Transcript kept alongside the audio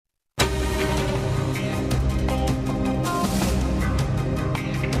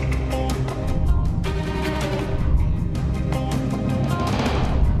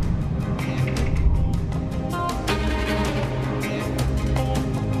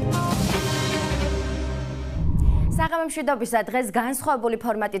საღამომშვიდობისა დღეს განსხვავებული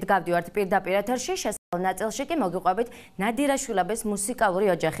ფორმატით გავდივართ პირდაპირ ეთერში, შესაძლოა ნაწილში კი მოგიყვებით ნადირაშვილების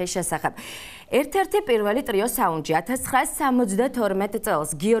მუსიკალური ოჯახის შესახებ. ერთ-ერთი პირველი ტრიო საუნჯი 1972 წელს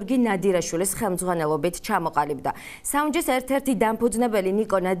გიორგი ნადირაშვილის ხელმძღვანელობით ჩამოყალიბდა. საუნჯის ერთ-ერთი დამფუძნებელი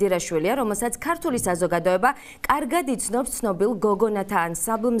ნიკო ნადირაშვილია, რომელსაც ქართული საზოგადოება კარგად იცნობს ცნობილ გოგონათა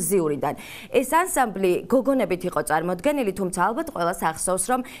ანსამბლ მზიურიდან. ეს ანსამბლი გოგონებით იყო წარმოდგენილი, თუმცა ალბათ ყველას ახსოვს,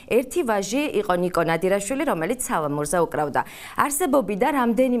 რომ ერთი ვაჟი იყო ნიკო ნადირაშვილი, რომელიც სალამურზე უკრავდა. არსებობიდან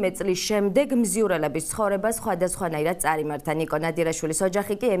რამდენიმე წლის შემდეგ მზიურელების ცხოვრება სხვადასხვანაირად წარიმართა. ნიკო ნადირაშვილის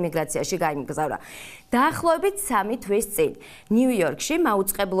ოჯახი კი ემიგრაციაში გაემგზავრა. დაახლოებით 3 თვის წინ ნიუ-იორკში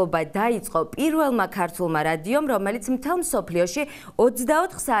მაუწყებლობა დაიწყო პირველმა ქართულმა რადიომ, რომელიც მთელ მსოფლიოში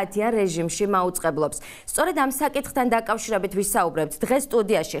 24 საათიან რეჟიმში მაუწყებლობს. სწორედ ამ საკითხთან დაკავშირებით ვისაუბრებთ დღეს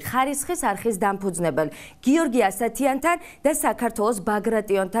სტუდიაში ხარისხის არხის დამფუძნებელ გიორგი ასათიანთან და საქართველოს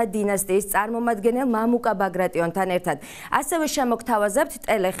ბაგრატიონთა დინასტიის წარმომადგენელ მამუკა ბაგრატიონთან ერთად. ასევე შემოგთავაზებთ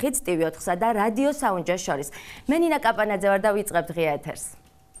ტელეხიდს TV4-სა და რადიო საუნჯას შორის. მე ნინა კაპანაძე ვარ და ვიწყებთ ღია ეთერს.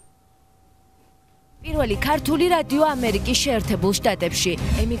 პირველი ქართული რადიო ამერიკის შეერთებულ შტატებში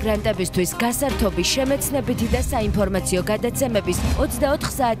ემიგრანტებისთვის გასართობი, შემეცნებითი და საინფორმაციო გადაცემების 24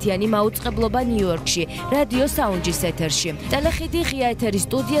 საათიანი მაუწყებლობა ნიუ-იორკში, რადიო საუნჯის ეთერში. ტელეხიდი ღია ეთერის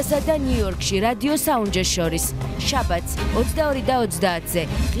სტუდიასა და ნიუ-იორკში რადიო საუნჯას შორის. შაბათს 22 და 30-ზე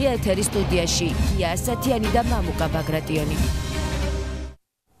ღია ეთერის სტუდიაში გია ასათიანი და მამუკა ბაგრატიონი.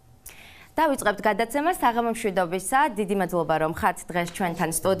 დავიწყებთ გადაცემას საღამომშვიდობისა. დიდი მადლობა რომ ხართ დღეს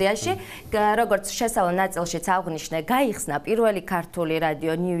ჩვენთან სტუდიაში. როგორც შესავალ ნაწილშიც აღნიშნე, გაიხსნა პირველი ქართული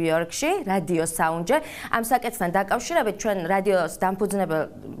რადიო ნიუ-იორკში, რადიო საუნჯე. ამ საკითხთან დაკავშირებით ჩვენ რადიოს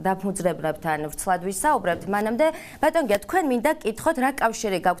დამფუძნებლებთან ვრცლად ვისაუბრებთ. მანამდე ბატონ გია, თქვენ მინდა კითხოთ, რა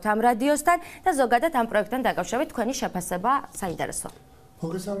კავშირი გაქვთ ამ რადიოსთან და ზოგადად ამ პროექტთან დაკავშირებით თქვენი შეფასება საინტერესოა.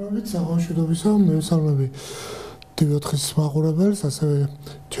 მოგესალმებით, საღამომშვიდობისა, მევესალმები TV4-ის მაყურებელს, ასევე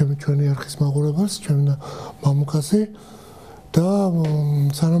ჩვენი არხის მაყურებელს, ჩემი და მამუკასი და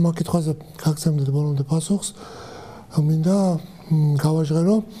სანამ ამ კითხვაზე გაგცემდეთ ბოლომდე პასუხს, მინდა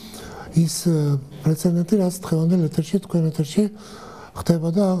გავაჟღერო ის პრეცედენტი, რაც დღევანდელ ეთერში, თქვენ ეთერში ხდება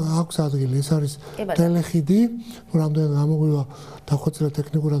და აქვს ადგილი. ეს არის ტელეხიდი, რამდენად გამოგვივა დახვეწილი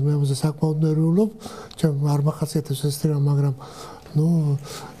ტექნიკურად მე ამაზე საკმაოდ ნერვიულობ, ჩემ არ მახასიათებს ეს თემა, მაგრამ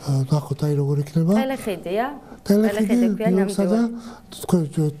ნახოთ აი როგორ იქნება. ტელეხიდია? ტელეხიდი ნიუ-იორკსა და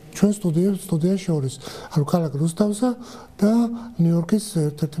ჩვენ სტუდიაში შორის, ანუ ქალაქ რუსთავსა და ნიუ-იორკის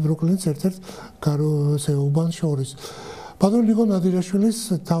ერთ-ერთი ბრუკლინის ერთ-ერთ უბანს შორის. ბატონ ნიკო ნადირაშვილის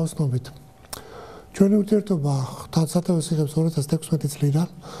თაოსნობით. ჩვენი ურთიერთობა სათავეს იღებს 2016 წლიდან.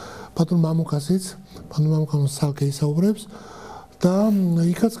 ბატონ მამუკასიც, ბატონ მამუკამ სალკე ისაუბრებს და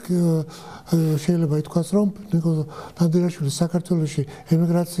იქაც შეიძლება ითქვას, რომ ნიკო ნადირაშვილი საქართველოში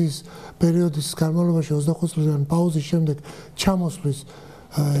ემიგრაციის პერიოდის განმავლობაში 25 წლიანი პაუზის შემდეგ ჩამოსვლის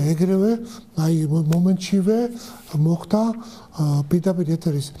ეგრევე, აი მომენტშივე მოხდა პირდაპირ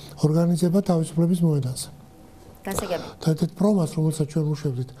ეთერის ორგანიზება თავისუფლების მოედანზე. გასაგები. და ერთ პრომას, რომელსაც ჩვენ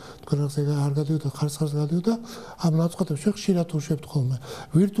უშვებდით, თქვენ არ გადიოდა, ხარისხს გადიოდა, ამ ნაწყვეტებს ჩვენ ხშირად უშვებთ ხოლმე.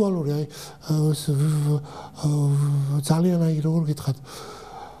 ვირტუალური აი ძალიან აი როგორ გითხრათ,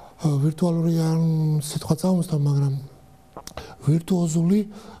 ვირტუალური ან სიტყვა წამოსდა, მაგრამ ვირტუოზული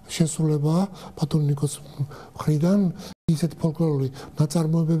შესრულებაა ბატონ ნიკოს მხრიდან ისეთ ფოლკლორული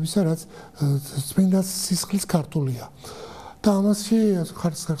ნაწარმოებებისა, რაც წმინდა სისხლის ქართულია. და ამაში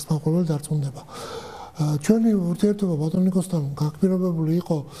ხარისხს მაყურებელი დარწმუნდება. ჩვენი ურთიერთობა ბატონ ნიკოსთან გაგპირობებული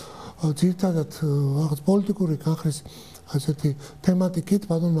იყო ძირითადად რაღაც პოლიტიკური განხრის ასეთი თემატიკით.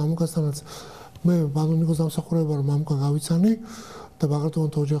 ბატონ მამუკასთანაც მე ბატონ ნიკოს დამსახურება რომ მამუკა გავიცანი და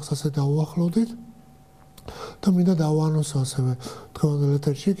ბაგრატიონთა ოჯახს ასე დაუახლოვდით და მინდა დავაანონსო ასევე დღევანდელ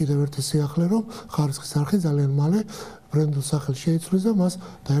ეთერში კიდევ ერთი სიახლე, რომ ხარისხის არხი ძალიან მალე ბრენდულ სახელს შეიცვლის და მას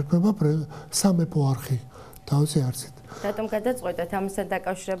დაერქმება სამეფო არხი თავისი არსით. რატომ გადაწყვეტეთ ამასთან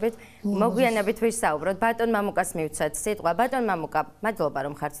დაკავშირებით მოგვიანებით ვისაუბროთ. ბატონ მამუკას მივცეთ სიტყვა. ბატონ მამუკა, მადლობა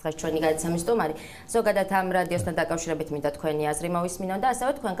რომ ხართ დღეს ჩვენი გადაცემის სტუმარი. ზოგადად ამ რადიოსთან დაკავშირებით მინდა თქვენი აზრი მოვისმინო და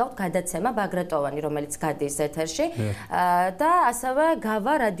ასევე თქვენ გაქვთ გადაცემა ბაგრატოვანი, რომელიც გადის ეთერში და ასევე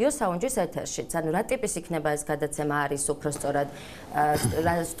გავა რადიო საუნჯის ეთერშიც. ანუ რა ტიპის იქნება ეს გადაცემა, არის უფრო სწორად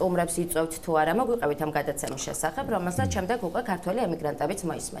რა სტუმრებს იწვევთ თუ არა, მოგვიყევით ამ გადაცემის შესახებ, რომელსაც შემდეგ უკვე ქართველი ემიგრანტებიც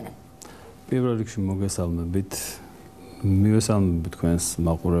მოისმენენ. პირველ რიგში მოგესალმებით. მივესალმებით თქვენს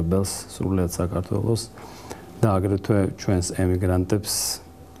მაყურებელს, სრულიად საქართველოს და აგრეთვე ჩვენს ემიგრანტებს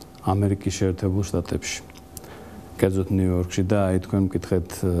ამერიკის შეერთებულ შტატებში. კერძოდ ნიუ-იორკში და აი თქვენ მკითხეთ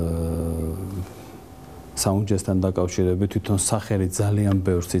საუნჯესთან დაკავშირებით, თვითონ სახელი ძალიან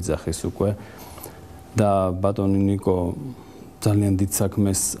ბევრს იძახის უკვე და ბატონი ნიკო ძალიან დიდ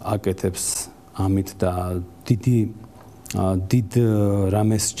საქმეს აკეთებს ამით და დიდ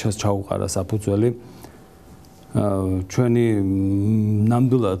რამეს ჩაუყარა საფუძველი. ჩვენი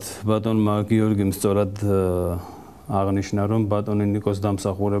ნამდვილად ბატონმა გიორგიმ სწორად აღნიშნა, რომ ბატონი ნიკოს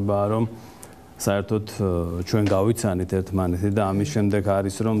დამსახურებაა, რომ საერთოდ ჩვენ გავიცანით ერთმანეთი და ამის შემდეგ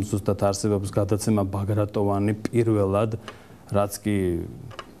არის, რომ ზუსტად არსებობს გადაცემა ბაგრატოვანი პირველად, რაც კი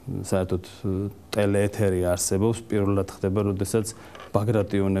საერთოდ ტელეეთერი არსებობს, პირველად ხდება, როდესაც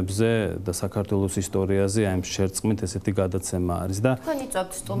ბაგრატიონებზე და საქართველოს ისტორიაზე აი შერწყმით ესეთი გადაცემა არის და თქვენ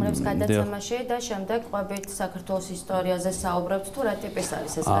იწვევთ სტუმრებს გადაცემაში და შემდეგ ყვებით საქართველოს ისტორიაზე საუბრობთ თუ რა ტიპის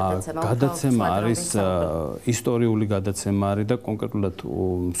არის ეს გადაცემა? გადაცემა არის ისტორიული გადაცემა არის და კონკრეტულად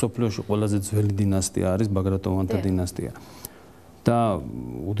მსოფლიოში ყველაზე ძველი დინასტია არის ბაგრატოვანთა დინასტია. და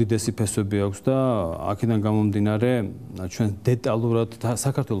უდიდესი ფესვები აქვს და აქედან გამომდინარე ჩვენ დეტალურად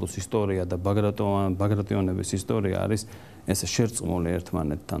საქართველოს ისტორია და ბაგრატიონების ისტორია არის ეს შერწყმული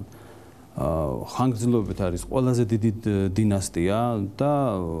ერთმანეთთან. ხანგრძლივობით არის ყველაზე დიდი დინასტია და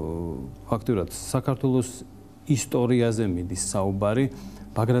ფაქტურად საქართველოს ისტორიაზე მიდის საუბარი,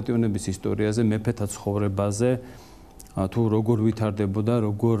 ბაგრატიონების ისტორიაზე, მეფეთა ცხოვრებაზე, თუ როგორ ვითარდებოდა,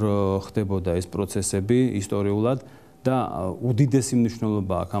 როგორ ხდებოდა ეს პროცესები ისტორიულად და უდიდესი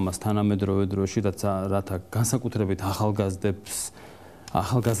მნიშვნელობა აქვს ამას თანამედროვე დროში, რათა განსაკუთრებით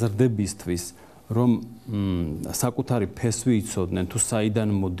ახალგაზრდებისთვის რომ საკუთარი ფესვი იცოდნენ თუ საიდან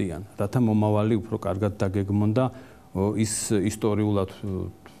მოდიან, რათა მომავალი უფრო კარგად დაგეგმონ და ის ისტორიულად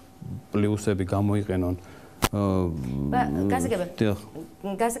პლუსები გამოიყენონ.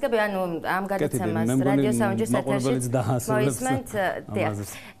 გასაგები ანუ ამ გადაცემას რადიო საუნჯის ეთერში მოისმენთ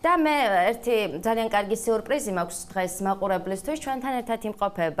და მე ერთი ძალიან კარგი სიურპრიზი მაქვს დღეს მაყურებლისთვის. ჩვენთან ერთად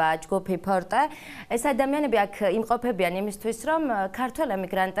იმყოფება ჯგუფი ფორტე. ეს ადამიანები აქ იმყოფებიან იმისთვის, რომ ქართველ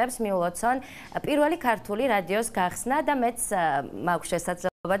ემიგრანტებს მიულოცონ პირველი ქართული რადიოს გახსნა და მეც მაქვს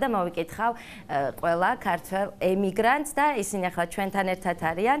შესაძლებლობა და მოვიკითხავ ყველა ქართველ ემიგრანტს და ისინი ახლა ჩვენთან ერთად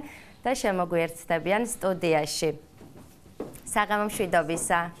არიან და შემოგვიერთდებიან სტუდიაში. საღამო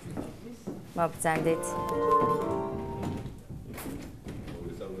მშვიდობისა. მოგბრძანდით.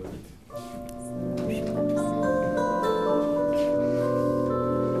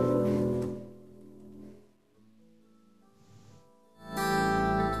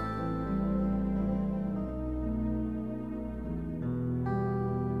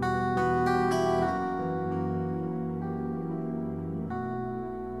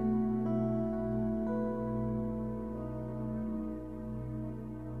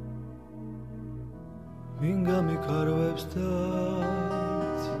 ვინ გამიქარვებს და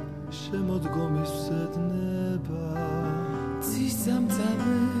შემოდგომის ზედნება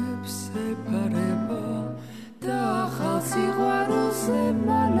ცისამწამებს ეფარება და ახალ სიყვარულს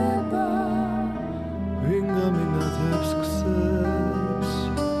ემალება ვინ გამინათებს ქსებს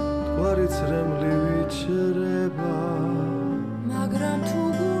თქვარი ცრემლივი ჩერება მაგრამ თუ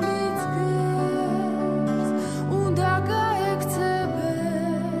გულიც გერს უნდა გაექცევეთ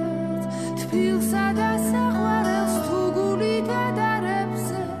თბილსა და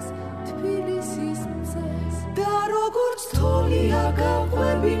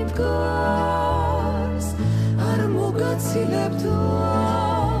გაყვები მდგარს არ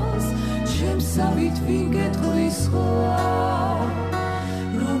მოგაცილებდოს ჩემსავით ვინ გეტყვის სხვა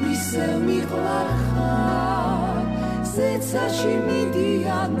რომ ისევ მიყვარხარ ზეცაში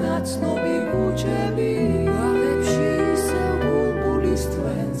მიდიან ნაცნობი ქუჩები ბაღებში ისევ ბულბულის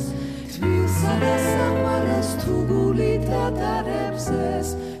თვენს თბილსა და საყვარელს თუ გულით ატარებს ეს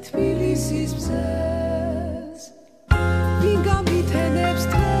თბილისის მზეს გამითენებს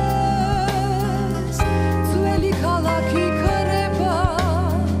დღეს ძველი ქალაქი ქრება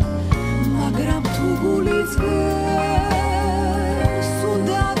მაგრამ თუ გულიც გეს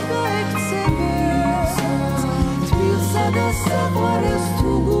უნდა გაექცევეს თბილსა და საყვარელს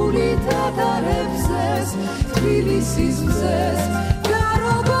თუ გულით ატარებს ეს თბილისის მზეს და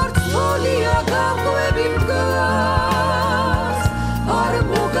როგორც თოლია გაყვები მდგარს არ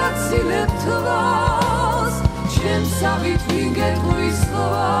მოგაცილებთ თვალს ჩემსავით ვინ გეტყვის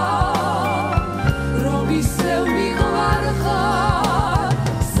სხვა რომ ისევ მიყვარხარ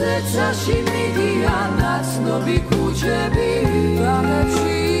ზეცაში მიდიან ნაცნობი ქუჩები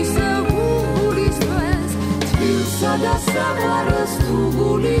ბაღებში ისევ ბულბულის თვენს თბილსა და საყვარელს თუ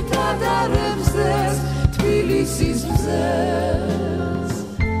გულით ატარებს ეს თბილისის მზეს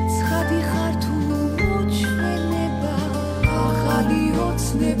ცხადი ხარ თუ მოჩვენება ახალი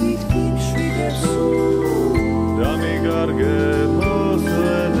ოცნებით გიმშვიდებს დამიგარგე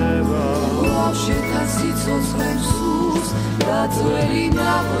მოსვენება ლავშეთა სიცოცხლებს სულს და ძველი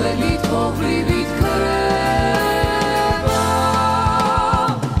ნაღველი თოვლივით ქრება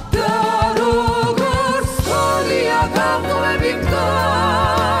და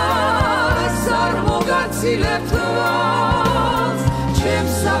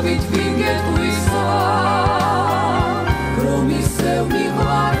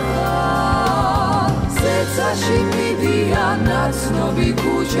წეცაში მიდიან ნაცნობი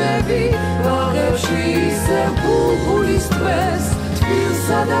ქუჩები ბაღებში ისე ბულბულის თვეს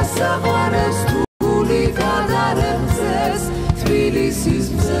თბილსა და საყვარელს თული გადარემზეს თბილისის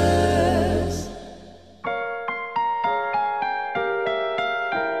მზეს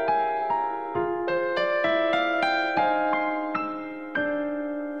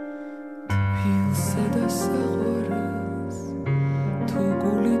თბილსა და საყვარელს თუ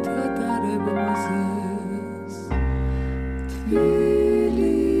გული გადარემზეს თბილისის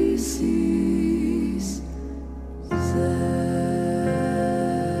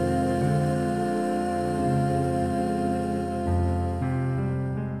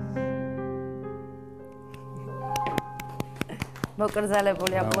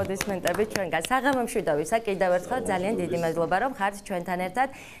მოკრძალებული აპლოდისმენტები ჩვენგან. საღამო მშვიდობისა, კიდევ ერთხელ ძალიან დიდი მადლობა, რომ ხართ ჩვენთან ერთად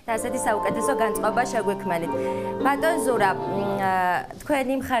და ასეთი საუკეთესო განწყობა შეგვიქმნით. ბატონ ზურა,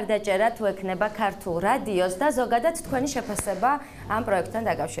 თქვენი მხარდაჭერა თუ ექნება ქართულ რადიოს და ზოგადად თქვენი შეფასება ამ პროექტთან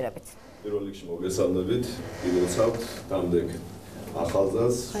დაკავშირებით. პირველ რიგში მოგესალმებით, გილოცავთ დამდეგ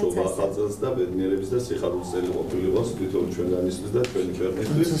ახალძას, შობა ახალძას და ბედნიერების და სიხარულის წელი ყოფილიყოს თვითონ ჩვენგანისთვის და ჩვენი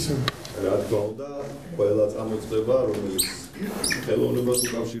ქვეყნისთვის. რა თქმა უნდა, ყველა წამოწყება, რომელიც ხელოვნებას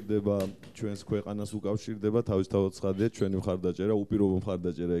უკავშირდება, ჩვენს ქვეყანას უკავშირდება, თავისთავად ცხადია, ჩვენი მხარდაჭერა, უპირობო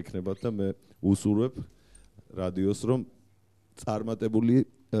მხარდაჭერა ექნებათ და მე უსურვებ რადიოს, რომ წარმატებული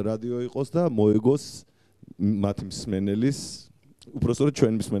რადიო იყოს და მოეგოს მათი მსმენელის უпростоრად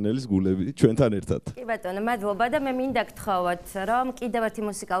ჩვენ მსმენელის გულები ჩვენთან ერთად. კი ბატონო, მადლობა და მე მინდა გთხოვოთ, რომ კიდევ ერთი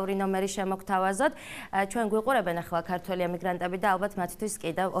მუსიკალური ნომერი შემოგთავაზოთ. ჩვენ გვიყურებენ ახლა ქართველი ემიგრანტები და ალბათ მათთვის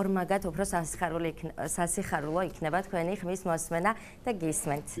კიდევ ორმაგად უფრო სასიხარულო იქნება თქვენი ხმის მოსმენა და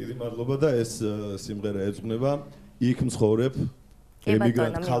გისმენთ. დიდი მადლობა და ეს სიმღერა ეძღვნება იქ მცხოვრებ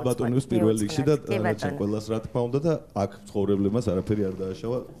ემიგრანტ ქალბატონებს პირველ რიგში და ჩვენ ყველას რა თქმა უნდა და აქ მცხოვრებლებმა არაფერი არ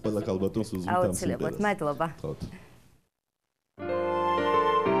დააშავა, ყველა ქალბატონს უზრუნთ ამ სიმღერას. აუცილებლად, მადლობა.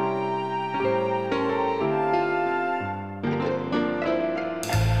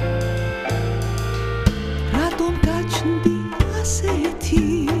 რატომ გაჩნდი ასეთი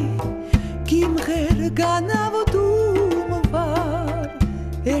გიმღერ განავდუმვარ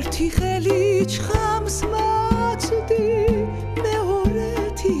ერთი ხელი ჩხამს მაწვდი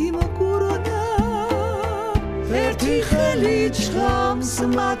მეორეთი მკურნა ერთი ხელი ჩხამს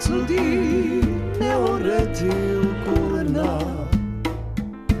მაწვდი მეორეთი მკურნა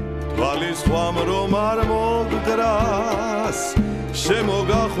თვალის ხوام რომ არ მოგდრას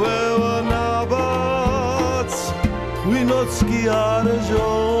შემოგახვევნაბაც ვინოც კი არ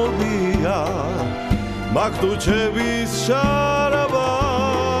ჟობია მაგ თუჩების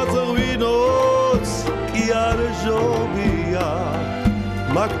შარაბაც ვინოც კი არ ჟობია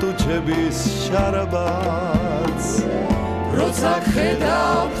მაგ თუჩების შარაბაც როცა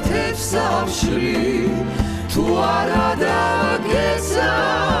ხედავ ფრთებს სამშლი თუ არა დაგეცა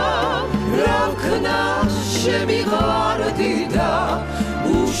რა ვქნა შემიღარდი და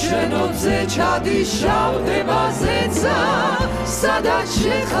უშენოზე ჩადიშავდებაზეცა სადაც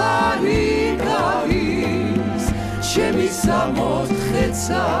შეხარი გარის ჩემი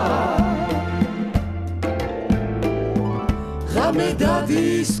სამოთხეცა ღამე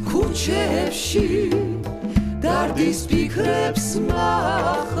დადის ქუჩებში დარდის ფიქრებს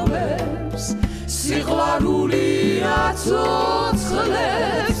მახმებს სიყვარული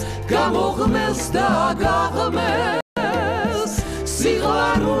აცოცხლებს გამოღმელს და გაღმელს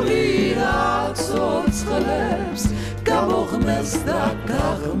სიყვარული აცოცხლებს გამოღმელს და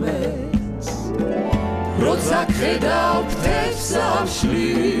გაღმელს როცა ხედავ ფრთებს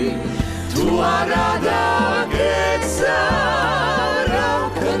სამშლი თუ არა დაგეცა რა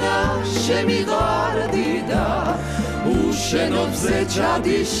ვქნა შემიღარდი და უშენოზე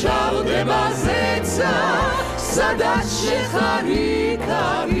ჩადიშავდებაზეცა სადაც შეხარი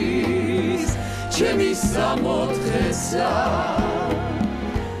გარის ჩემი სამოთხეცა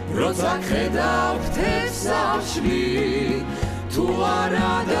როცა ხედავ ფრთებს სამშლი თუ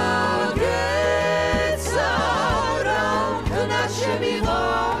არა დაგეცა რა ვქნა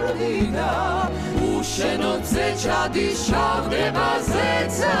შემიღარდი და უშენოზე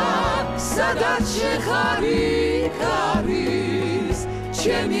ჩადიშავდებაზეცა სადაც შეხარი გარის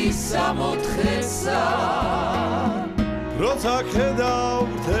ჩემი სამოთხეცა როცა ხედავ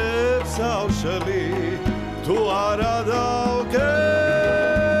ფრთებს სამშლი თუ არა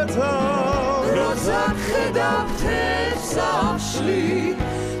დავკეცა როცა ხედავ ფრთებს სამშლი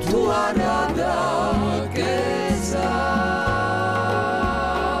თუ არა დავკეცა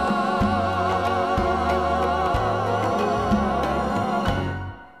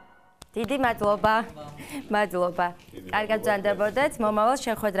დიდი მადლობა. მადლობა. კარგად ბრძანდებოდეთ, მომავალ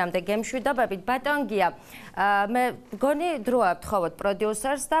შეხვედრამდე გემშვიდობებით. ბატონ გია, მე მგონი დროა ვთხოვოთ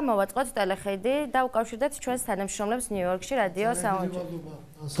პროდიუსერს და მოვაწყოთ ტელეხედი და უკავშირდეთ ჩვენს თანამშრომლებს ნიუ-იორკში რადიო საუნჯი.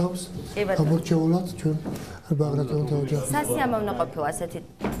 გამორჩეულად ჩვენ ბაგრატონთა ოჯახი. სასიამოვნო ყოფილა ასეთი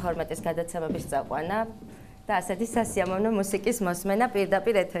ფორმატის გადაცემების წაყვანა და ასეთი სასიამოვნო მუსიკის მოსმენა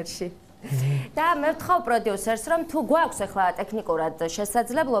პირდაპირ ეთერში. და მე ვთხოვ პროდიუსერს, რომ თუ გვაქვს ახლა ტექნიკურად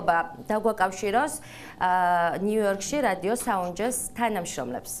შესაძლებლობა დაგვაკავშიროს ნიუ-იორკში რადიო საუნჯეს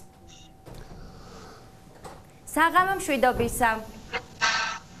თანამშრომლებს. საღამო მშვიდობისა.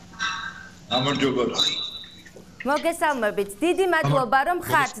 გამარჯობა. მოგესალმებით. დიდი მადლობა, რომ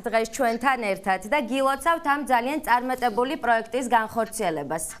ხართ დღეს ჩვენთან ერთად და გილოცავთ ამ ძალიან წარმატებული პროექტის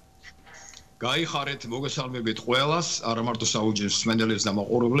განხორციელებას. გაიხარეთ, მოგესალმებით ყველას, არა მარტო საუნჯის მსმენელებს და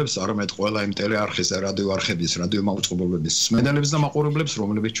მაყურებლებს, არამედ ყველა იმ ტელეარხის და რადიო არხების, რადიო მაუწყებლობის მსმენელებს და მაყურებლებს,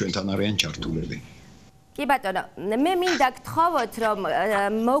 რომლებიც ჩვენთან არიან ჩართულები. კი ბატონო, მე მინდა გთხოვოთ, რომ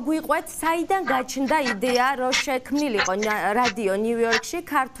მოგვიყვეთ, საიდან გაჩნდა იდეა, რომ შექმნილიყო რადიო ნიუ-იორკში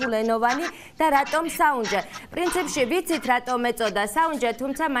ქართულენოვანი და რატომ საუნჯე. პრინციპში ვიცით, რატომ ეწოდა საუნჯე,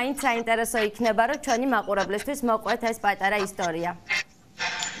 თუმცა მაინც საინტერესო იქნება, რომ ჩვენი მაყურებლისთვის მოყვეთ ეს პატარა ისტორია.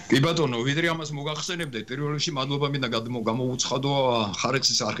 კი ბატონო, ვიდრე ამას მოგახსენებდეთ, პირველ რიგში მადლობა მინდა გამოუცხადო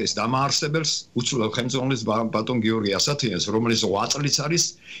ხარეთის არხის დამაარსებელს, უცვლელ ხელმძღვანელს ბატონ გიორგი ასათიანს, რომელიც 8 წლის არის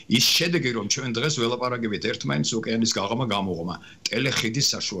ის შედეგი, რომ ჩვენ დღეს ველაპარაკებით ერთმანეთს ოკეანის გაღმა გამოღმა ტელეხიდის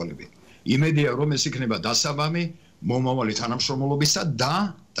საშუალებით. იმედია, რომ ეს იქნება დასაბამი მომავალი თანამშრომლობისა და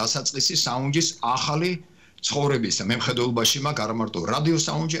დასაწყისი საუნჯის ახალი ცხოვრებისა. მემხედველობაში მაქვს არა მარტო რადიო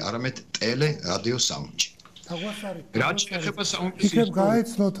საუნჯი, არამედ ტელე რადიო საუნჯი. რაც შეეხება საუნჯის იქნებ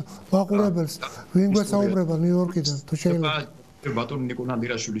გაეცნოთ მაყურებელს, ვინ გვესაუბრება ნიუ-იორკიდან, თუ შეიძლება. ბატონ ნიკო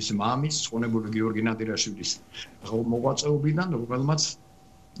ნადირაშვილის მამის, წონებული გიორგი ნადირაშვილის მოღვაწეობიდან, რომელმაც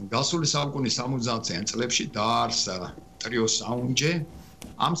გასული საუკუნის 70-იან წლებში დაარსა ტრიო საუნჯე.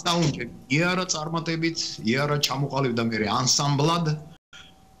 ამ საუნჯე იარა წარმატებით, იარა ჩამოყალიბდა მერე ანსამბლად,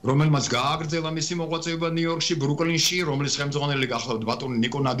 რომელმაც გააგრძელა მისი მოღვაწეობა ნიუ-იორკში, ბრუკლინში, რომლის ხელმძღვანელი გახლავთ ბატონ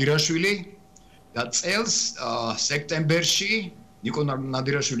ნიკო ნადირაშვილი. და წელს სექტემბერში ნიკო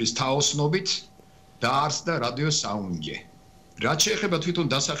ნადირაშვილის თაოსნობით დაარსდა რადიო საუნჯე. რაც შეეხება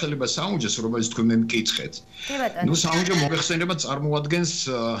თვითონ დასახელებას საუნჯეს, რომელიც თქვენ მე მკითხეთ. ნუ საუნჯე მოიხსენება წარმოადგენს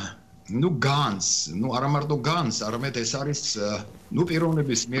განს, არა მარტო განს, არამედ ეს არის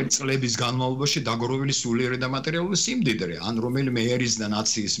პიროვნების მიერ წლების განმავლობაში დაგროვილი სულიერი და მატერიალური სიმდიდრე, ან რომელიმე ერის და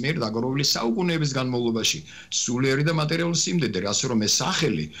ნაციის მიერ დაგროვილი საუკუნეების განმავლობაში სულიერი და მატერიალური სიმდიდრე, ასე რომ ეს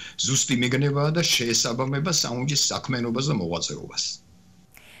სახელი ზუსტი მიგნებაა და შეესაბამება საუნჯის საქმიანობას და მოღვაწეობას.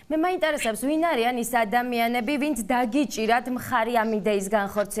 მე მაინტერესებს, ვინ არიან ის ადამიანები, ვინც დაგიჭირათ მხარი ამ იდეის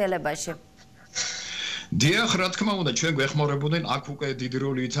განხორციელებაში? დიახ, რა თქმა უნდა, ჩვენ გვეხმარებოდნენ, აქ უკვე დიდი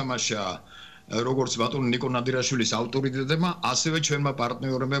როლი ითამაშა როგორც ბატონ ნიკო ნადირაშვილის ავტორიტეტმა, ასევე ჩვენმა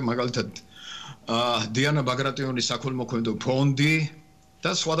პარტნიორებმა, მაგალითად დიანა ბაგრატიონის საქველმოქმედო ფონდი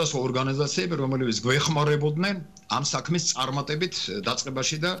და სხვადასხვა ორგანიზაციები, რომლებიც გვეხმარებოდნენ ამ საქმის წარმატებით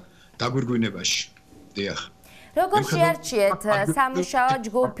დაწყებაში და დაგვირგვინებაში. დიახ. როგორ შეარჩიეთ სამუშაო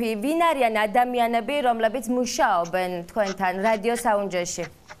ჯგუფი? ვინ არიან ადამიანები, რომლებიც მუშაობენ თქვენთან რადიო საუნჯეში?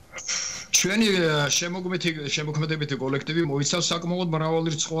 ჩვენი შემოქმედებითი კოლექტივი მოიცავს საკმაოდ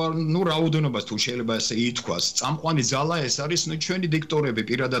მრავალრიცხოვან, რაოდენობას თუ შეიძლება ესე ითქვას. წამყვანი ძალა ეს არის ჩვენი დიქტორები,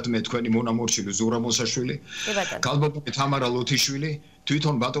 პირადად მე თქვენი მონა მორჩილი, ზურა მოსაშვილი, ქალბატონი თამარა ლოთიშვილი,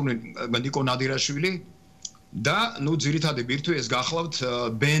 თვითონ ბატონი ნიკო ნადირაშვილი და ძირითადი ბირთვი ეს გახლავთ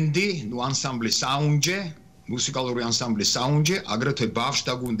ბენდი, ანსამბლი საუნჯე, მუსიკალური ანსამბლი საუნჯე, აგრეთვე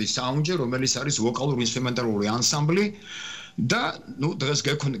ბავშვთა გუნდი საუნჯე, რომელიც არის ვოკალური ინსტრუმენტალური ანსამბლი. და დღეს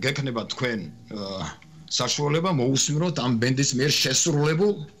გექნება თქვენ საშუალება მოусმინოთ ამ ბენდის მიერ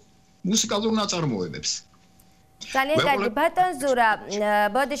შესრულებულ მუსიკალურ ნაწარმოებებს. ძალიან კარგი, ბატონ ზურა,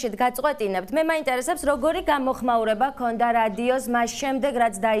 ბოდიშით გაწყვეტინებთ. მე მაინტერესებს, როგორი გამოხმაურება ჰქონდა რადიოს მას შემდეგ,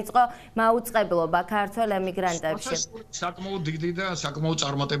 რაც დაიწყო მაუწყებლობა ქართველ ემიგრანტებში? საკმაოდ დიდი და საკმაოდ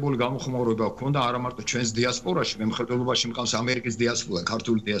წარმატებული გამოხმაურება ჰქონდა არა მარტო ჩვენს დიასპორაში, მემხედველობაში მყავს ამერიკის დიასპორა,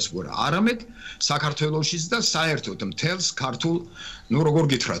 ქართული დიასპორა, არამედ საქართველოშიც და საერთოდ მთელს ქართულ, როგორ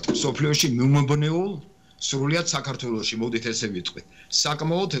გითხრათ, სოფლიოში მიმობნეულ სრულიად საქართველოში, მოდით ესე ვიტყვით.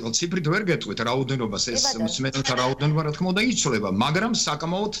 საკმაოდ ციფრით ვერ გეტყვით რაოდენობას, ეს მსმენელთა რაოდენობა რა თქმა უნდა იცვლება, მაგრამ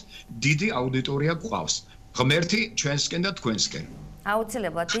საკმაოდ დიდი აუდიტორია გვყავს. ღმერთი ჩვენსკენ და თქვენსკენ.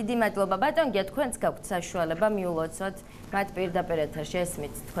 აუცილებლად, დიდი მადლობა. ბატონ გია, თქვენც გაქვთ საშუალება მიულოცოთ მათ პირდაპირ ეთერში,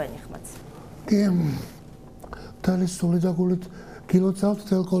 ესმით თქვენი ხმაც. კი, მთელი სული და გულით გილოცავთ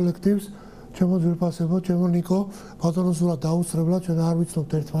თელ კოლექტივს, ჩემო ძვირფასებო, ჩემო ნიკო, ბატონო ზურა დაუსწრებლა, ჩვენ არ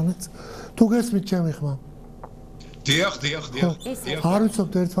ვიცნობთ ერთმანეთს. თუ გესმით ჩემი ხმა? დიახ. არ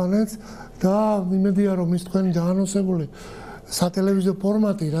ვიცობთ ერთმანეთს და იმედია რომ ის თქვენი დაანონსებული სატელევიზიო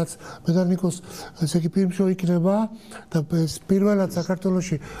ფორმატი, რაც მე და ნიკოს ესე იგი ფილმშო იქნება და პირველად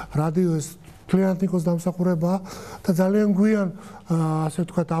საქართველოში რადიო ეს ძალიან ნიკოს დამსახურებაა და ძალიან გვიან ასე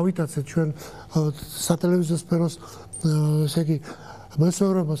ვთქვათ ავიტაცეთ ჩვენ სატელევიზიო სფეროს ესე იგი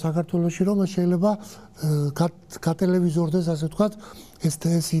მოსწორება საქართველოში რომ შეიძლება გატელევიზორდეს ასე ვთქვათ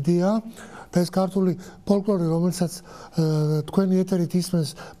ეს იდეა და ეს ქართული ფოლკლორი რომელსაც თქვენი ეთერით ისმენს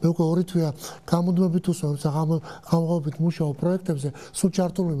მე უკვე 2 თვეა გამუდმებით უსვამს გამողობით მუშაობ პროექტებზე სულ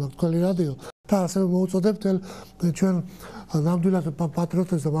ჩართული მაქვს თქვენი რადიო და ასევე მოუწოდებთ ჩვენ ნამდვილად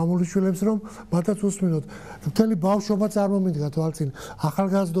პატრიოტებს და მამულიშვილებს რომ მათაც უსმინოთ მთელი ბავშვობა წარმომიდგა თვალწინ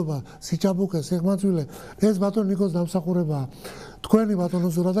ახალგაზრდობა სიჩაბუკე სიღმაწვილე ეს ბატონ ნიკოს დამსახურებაა თქვენი ბატონო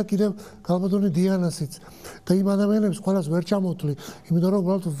ზურა და კიდევ გალბატონი დიანასიც და იმ ადამიანებს ყველას ვერ ჩამოთვლი იმიტომ რომ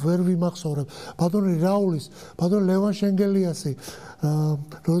უბრალოდ ვერ ვიმახსოვრებ ბატონი რაულის ბატონ ლევან შენგელიასი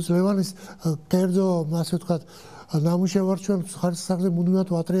როდის ლევანის კერძო ასე ვთქვათ ნამუშევარ ჩვენ ხარისხზე მუდმივად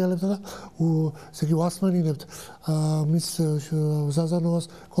ვატრიალებთ და ესე იგი ვასმენინებთ მის ზაზანოვას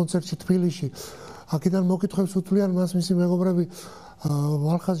კონცერტში თბილისში აქედან მოკითხებს უთვლიან მას მისი მეგობრები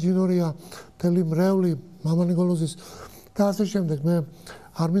მალხაზ ჯინორია თელი მრევლი მამა ნიკოლოზის და ასე შემდეგ მე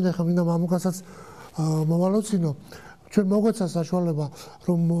არ მინდა ხა მინდა მამუკასაც მოვალოცინო ჩვენ მოგვეცა საშუალება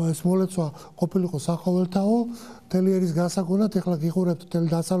რომ ეს მოლეცვა ყოფილიყო სახოველთაო მთელი ერის გასაგონად ეხლა გიყურებთ მთელი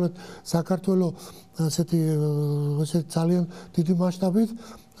დასავლეთ საქართველოს ასეთი ძალიან დიდი მასშტაბით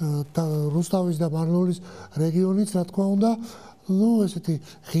და რუსთავის და მარნოლის რეგიონიც რა თქმა უნდა ну ესეთი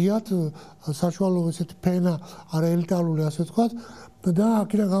ღიად საშუალო ესეთი ფენა არაელიტარული ასე ვთქვათ და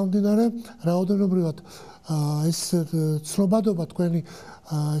აქედან გამომდინარე რაოდენობრივად ეს ცნობადობა თქვენი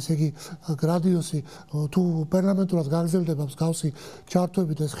ესე იგი გრადიოსი თუ პერმანენტულად გაგრძელდება მსგავსი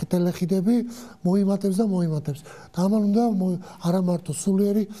ჩართვები და ტელეხიდები მოიმატებს და მოიმატებს და ამან უნდა არა მარტო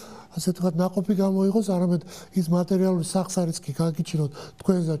სულიერი ასე ვთქვათ ნაყოფი გამოიღოს არამედ ის მატერიალური სახსარიც კი გაგიჩინოთ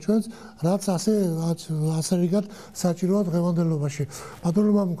თქვენს და ჩვენს რაც ასე რიგად საჭიროა დღევანდელობაში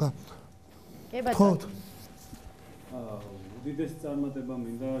ბატონო მამუკა კი ბატონო უდიდეს წარმატება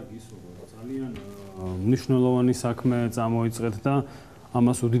მინდა გისურვო ძალიან მნიშვნელოვანი საქმე წამოიწყეთ და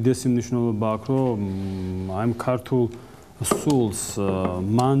ამას უდიდესი მნიშვნელობა აქვს რომ აი ამ ქართულ სულს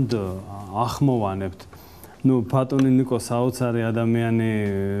მანდ ახმოვანებთ ну ბატონი ნიკო საოცარი ადამიანი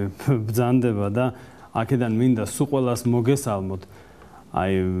ბრძანდება და აქედან მინდა სულ ყველას მოგესალმოთ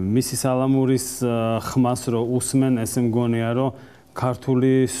აი მისი სალამურის ხმას რო უსმენ ესე მგონია რომ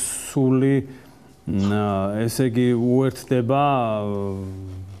ქართული სული ესე იგი უერთდება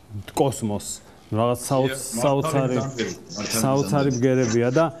კოსმოსს რაღაც საოცარი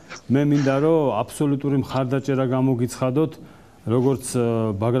ბგერებია და მე მინდა რომ აბსოლუტური მხარდაჭერა გამოგიცხადოთ როგორც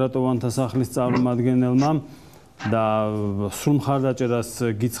ბაგრატოვანთა სახლის წარმომადგენელმა და სრულ მხარდაჭერას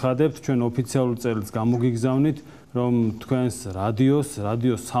გიცხადებთ ჩვენ ოფიციალურ წერილს გამოგიგზავნით რომ თქვენს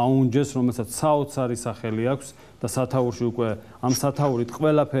რადიო საუნჯეს რომელსაც საოცარი სახელი აქვს და სათაურში უკვე ამ სათაურით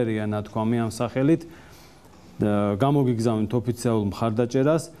ყველაფერია ნათქვამი ამ სახელით გამოგიგზავნით ოფიციალურ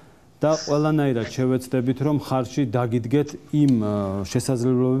მხარდაჭერას და ყველანაირად შევეცდებით რომ ხარში დაგიდგეთ იმ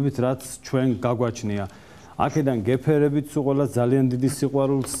შესაძლებლობებით რაც ჩვენ გაგვაჩნია აქედან გეფერებით სულ ყველას ძალიან დიდი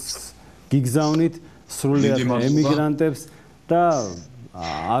სიყვარულს გიგზავნით სრულიად ემიგრანტებს და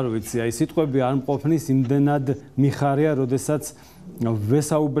არ ვიცი აი სიტყვები არ მყოფნის იმდენად მიხარია როდესაც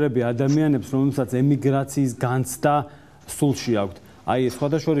ვესაუბრები ადამიანებს რომელსაც ემიგრაციის განცდა სულში აქვთ აი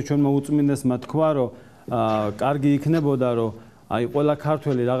სხვადასხვა ჩვენ მოუწმინდეს მათ თქვა რომ კარგი იქნებოდა რომ აი ყველა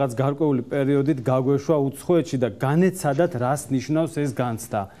ქართველი რაღაც გარკვეული პერიოდით გაგვეშვა უცხოეთში და განეცადათ რას ნიშნავს ეს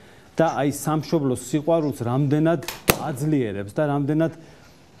განცდა და აი სამშობლოს სიყვარულს რამდენად აძლიერებს და რამდენად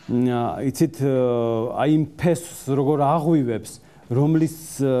იცით აი იმ ფესს როგორ აღვივებს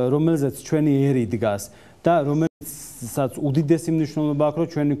რომელზეც ჩვენი ერი დგას და რომელსაც უდიდესი მნიშვნელობა აქვს რომ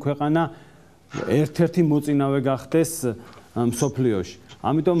ჩვენი ქვეყანა ერთ-ერთი მოწინავე გახდეს მსოფლიოში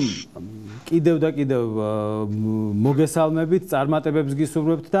ამიტომ კიდევ და კიდევ მოგესალმებით წარმატებებს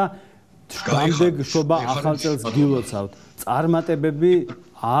გისურვებთ და შემდეგ შობა ახალ წელს გილოცავთ წარმატებები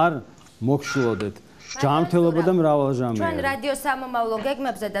არ მოგშლოდეთ ჯანმრთელობა და მრავალჟამია ჩვენ რადიო სამომავლო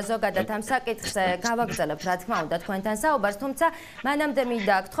გეგმებზე და ზოგადად ამ საკითხზე გავაგრძელებთ რა თქმა უნდა თქვენთან საუბარს თუმცა მანამდე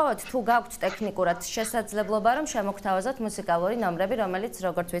მინდა გთხოვოთ თუ გაქვთ ტექნიკურად შესაძლებლობა რომ შემოგთავაზოთ მუსიკალური ნომრები რომელიც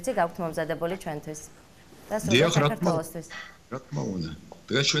როგორც ვიცი გაქვთ მომზადებული ჩვენთვის და სრულად საქართველოსთვის რა თქმა უნდა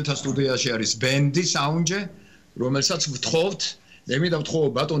დღეს ჩვენთან სტუდიაში არის ბენდი საუნჯე რომელსაც ვთხოვთ მე მინდა ვთხოვო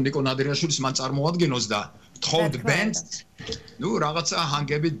ბატონ ნიკო ნადირაშვილის მან წარმოადგენოს და ვთხოვთ ბენდს ნუ რაღაცა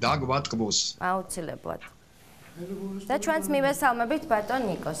ჰანგებით დაგვატკბოს აუცილებლად და ჩვენც მივესალმებით ბატონ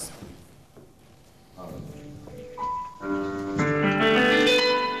ნიკოს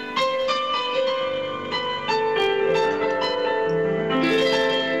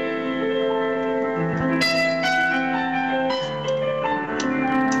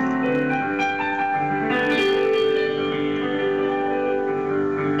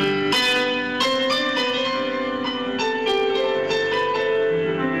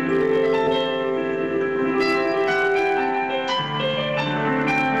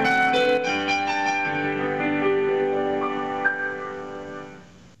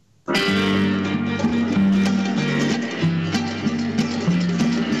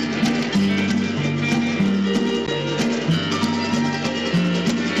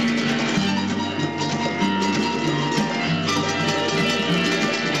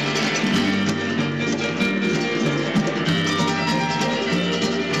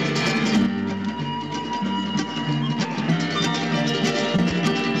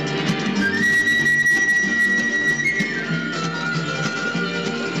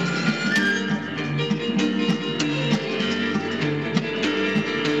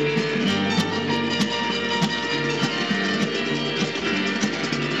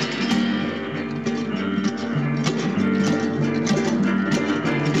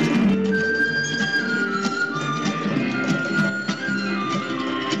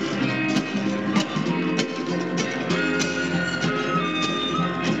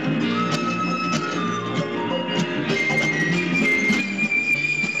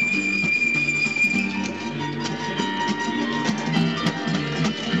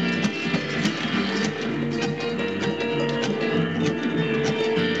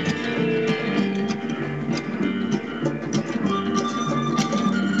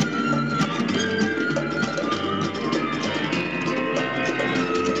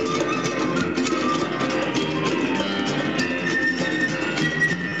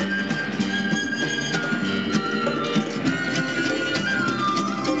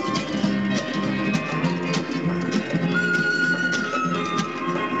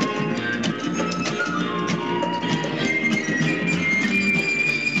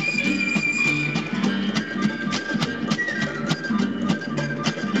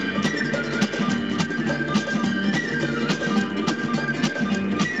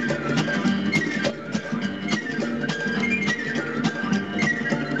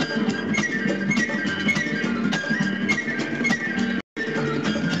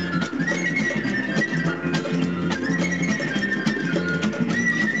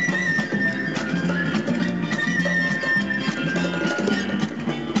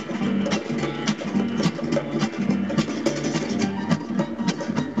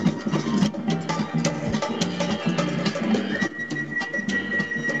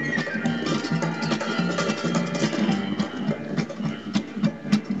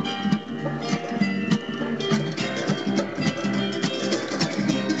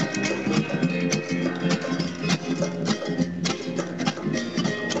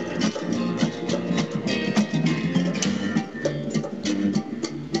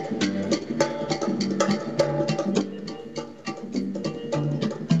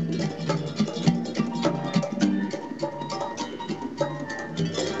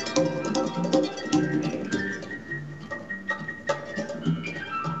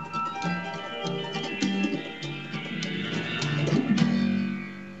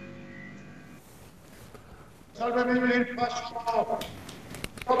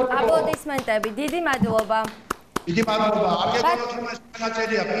აპლოდისმენტები, დიდი მადლობა. დიდი მადლობა. არ გეტყვით რომ ეს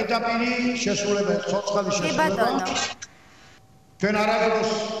ნაწილია პირდაპირ შესრულება, ცოცხალი შესრულება. ჩვენ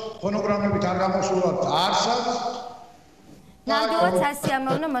არასდროს ფონოგრამებით არ გამოსულვართ არსად. ნამდვილად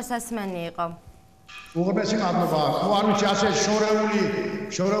სასიამოვნო მოსასმენი იყო. უღებესი მადლობა. ხო არ ვიცი ასე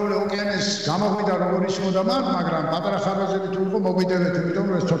შორეული ოკეანის გამოგვიდა როგორ ისმოდა მაგრამ პატარა ხარვაზები თუ იყო მოგვიდევეთ იმიტომ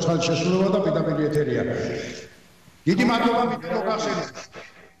რომ ეს ცოცხალი შესრულება და პირდაპირ ეთერია. დიდი მადლობა მოგახსენეთ.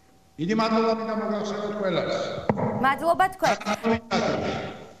 დიდი მადლობა მინდა მოგახსენოთ ყველას. მადლობა თქვენ.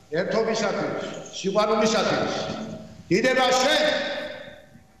 ერთობისათვის, სიყვარულისათვის. დიდება შენ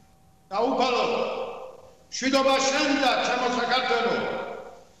და უფალო შვიდობა შენ და ჩემო საქართველო,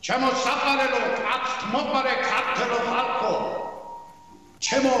 ჩემო საყარელო, კაცთ მოყარე ქართველო ხალხო,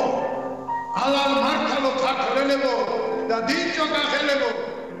 ჩემო ალალ მართალო ქართველებო და დიდო გახელებო,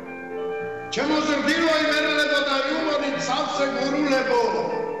 ჩემო ზრდილო იმერლებო და იუმორით სავსე გურულებო,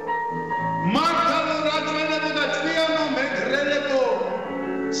 მართალო რაჭველებო და ჭვიანო მეგრელებო,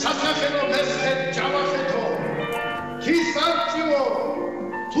 სასახელო მესხეთ ჯავახეთო, ქისარჩივო,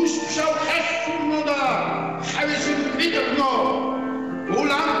 თუშფშავ ხესურნო და ხევისი მიდრნო,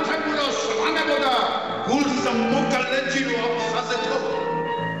 გულანთებულო სვანებო და გულს მოკალეჯილო აფხაზეთო,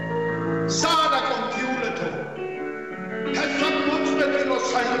 საადა კონქიულეთო, ჰესად მოწმედილო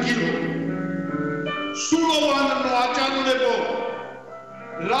საინგილო, სულოვანო აჭარულებო,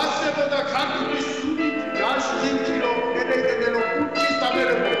 ლასებო და ქართული სულით გაშლინჩილო, გედეგედელო კუჩის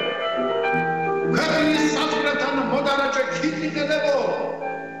დამერებო, ქვეყნის საზღვრებთან მოდარაჯე ქიტიყელებო,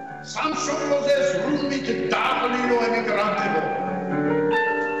 სამშობლოზე ზრუნვით დაყრილო ემიგრანტებო,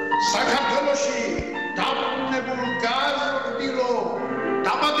 საქართველოში დაბრუნებულ გაზრდილო,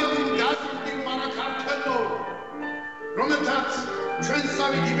 დაბადებულ გაზრდილ მარაქართველო, რომელთაც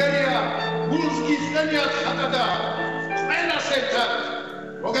ჩვენსავი იბერია გულს გისმენია ხატა და ყველას ერთად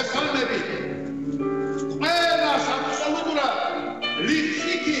მოგესალმებით, ყველას აბსოლუტურად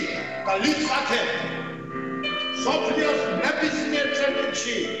ლიხიკი და ლიხაკე სოფლიოს ნებისმიერ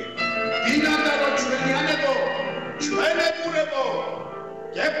წერტილში დინადა და ჩვენიანებო, ჩვენებურებო,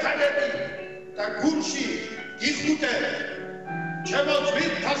 გეფთანები და გულში იხუტე, ჩემო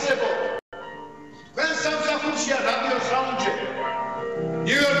ძვირფასებო, თქვენ სამსახურშია რადიო საუნჯე,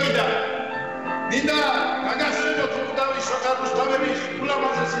 ნიუ-იორკიდან, მინდა გაგასცემოთ უკდავი შოთა რუსთავების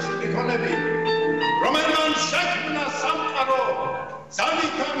ულამაზესი სტიქონები, რომელმან შექმნა სამყარო,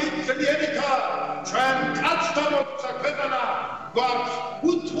 ძალითა მიწვიერითა, ჩვენ კაცთა მოწა ქვეყანა, გვაქვს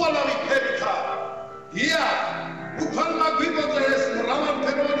უთვალავი ფერითა. ია, უფალმა გვიბოძა ეს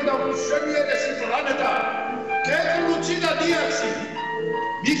მრავალფეროვანი და უშევიერესი პლანეტა, გეგმუცი და დიაქსი,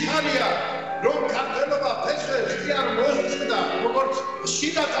 მიხარია, რომ ქართველობა ფესვებს კი არ მოსწდა, როგორც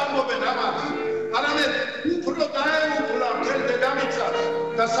შიდაც ამბობენ ამას, არამედ უფრო დაეუფლა მთელ დედამიწას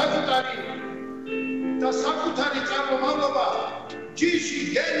და საკუთარი წარმომავლობა, ჯიში,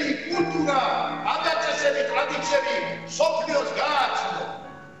 გენი, კულტურა, ადათ-წესები, ტრადიციები სოფლიოს გააცნო.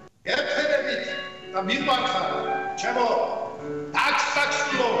 ერთერებით და მიყვარხარ, ჩემო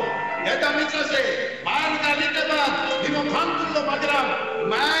აქ-საქსულო, დედამიწაზე მარგალიტებად მიმოფანტულო, მაგრამ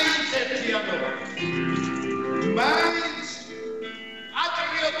მაინც ერთიანო, მაინც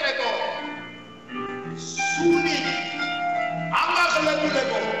პატრიოტებო, სუნი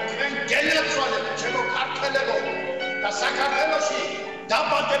ამაღლებულებო, ჩვენ გენერალებო, ჩემო ქართველებო და საქართველოში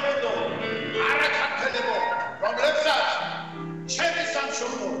დაბადებულო, არაქართველებო, რომლებსაც ჩემი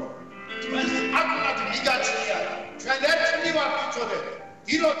სამშობლო ჩვენს აკვნად მიგაჩნია, ჩვენ ერთნივართ იცოდეთ,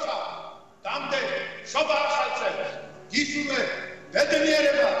 გიროცა, გამდე, შობა ახალწელს, გისურვებ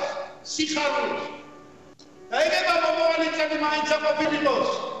ბედნიერებას, სიხარულს და ეგება მომავალი წელი მაინც აყოფილიყოს,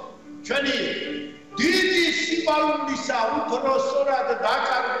 ჩვენი დიდი სიყვარულისა, უფრო სწორად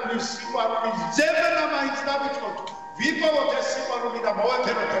დაკარგული სიყვარულის ძებნა მაინც დავიწყოთ, ვიპოვოთ ეს სიყვარული და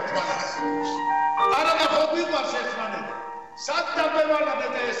მოვეფეროთ ერთმანეთს. არადა ხო გვიყვარს ერთმანეთი, სად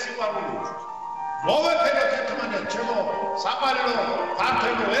დავევალებთ ეს სიყვარული? მოვეფეროთ ერთმანეთს, ჩემო საყვარელო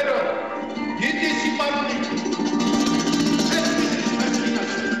ქართველო ერო, დიდი სიყვარული.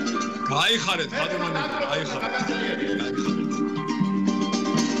 გაიხარეთ, ხატმანები, გაიხარეთ.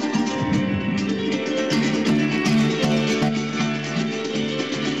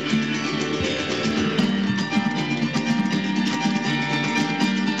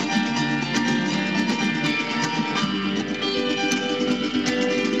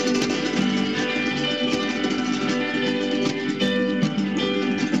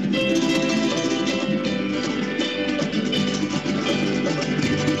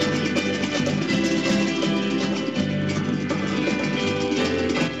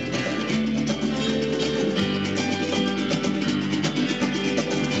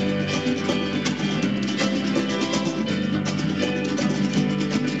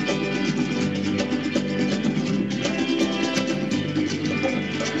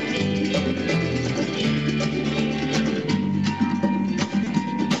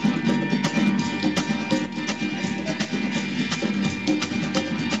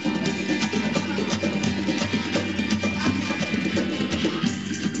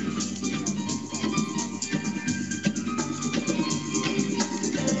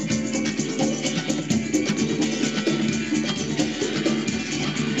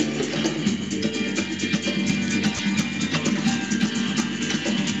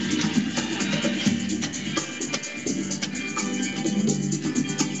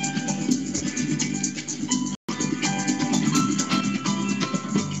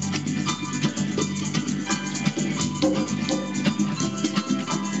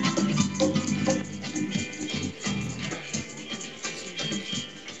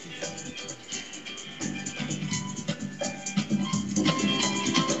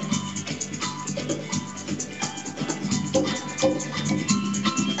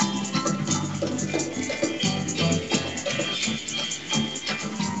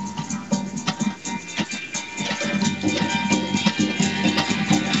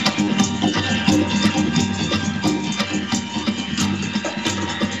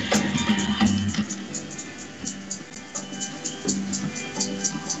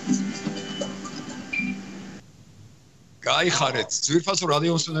 გაიხარეთ ძვირფასო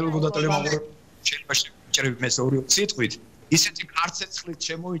რადიო მსმენელებო და ტელემოყურებელო შეიძლება შეჭრები მე ორი სიტყვით ისეთი კარცეცხლით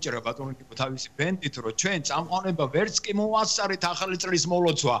შემოიჭრა ბატონიკო თავისი ბენდით რომ ჩვენ წამყვანება ვერც კი მოასწარით ახალი წლის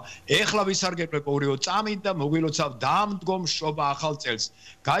მოლოცვა ეხლა ვისარგებლებ ორიო წამით და მოგილოცავ დამდგომ შობა ახალ წელს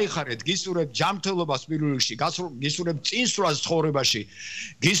გაიხარეთ გისურვებთ ჯანმრთელობას პირველ რიგში გისურვებთ წინსვლას ცხოვრებაში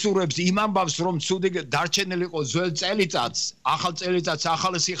გისურვებთ იმ ამბავს რომ ცუდი დარჩენილი იყო ძველ წელიწადს ახალ წელიწადს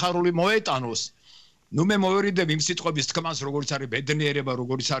ახალი სიხარული მოეტანოს ნუ მე მოვერიდებ იმ სიტყვების თქმას როგორც არის ბედნიერება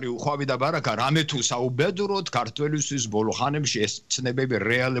როგორც არის უხვავი და ბარაკა რამე თუ საუბედუროთ ქართველისთვის ბოლო ხანებში ეს ცნებები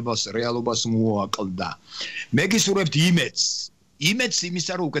რეალობას მოაკლდა მე გისურვებთ იმედს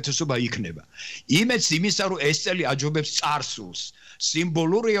იმისა რომ უკეთესობა იქნება იმედს იმისა რომ ეს წელი აჯობებს წარსულს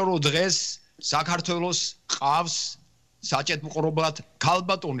სიმბოლურია რომ დღეს საქართველოს ყავს საჭეთმყრობლად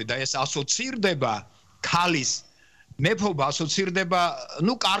ქალბატონი და ეს ასოცირდება ქალის მეფობა ასოცირდება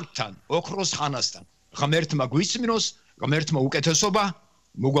ნუ კარგთან ოქროს ხანასთან ღმერთმა გვისმინოს, ღმერთმა უკეთესობა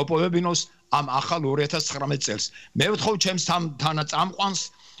მოგვაპოვებინოს ამ ახალ 2019 წელს. მე ვთხოვ ჩემს თანაწამყვანს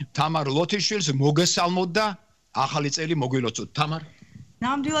თამარ ლოთიშვილს მოგესალმოთ და ახალი წელი მოგვილოცოთ. თამარ.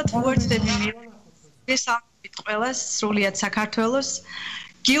 ნამდვილად ვუერთდები მოგესალმებით ყველას, სრულიად საქართველოს.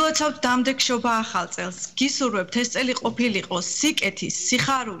 გილოცავთ დამდეგშობა ახალ წელს. გისურვებთ ეს წელი ყოფილიყო სიკეთის,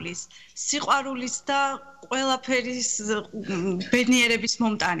 სიხარულის, სიყვარულის და ყველაფერის ბედნიერების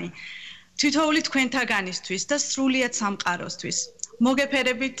მომტანი. თითოეული თქვენთაგანისთვის და სრულიად სამყაროსთვის.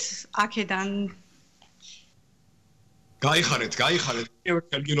 მოგეფერებით აქედან. გაიხარეთ.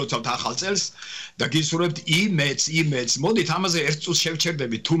 პირველ გილოცავთ ახალ წელს და გისურვებთ იმედს. მოდით ამაზე ერთ წუთს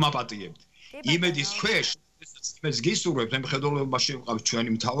შევჩერდებით თუ მაპატიებთ. იმედის ქვეშ იმედს გისურვებთ მხედველობაში ვყავთ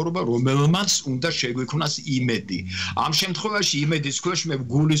ჩვენი მთავრობა, რომელმაც უნდა შეგვიქმნას იმედი. ამ შემთხვევაში იმედის ქვეშ მე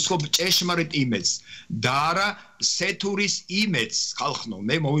ვგულისხმობ ჭეშმარიტ იმედს და არა სეთურის იმედს, ხალხო.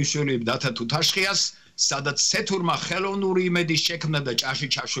 მე მოვიშველებ დათა თუთაშხიას, სადაც სეთურმა ხელოვნური იმედის შექმნა და ჭაში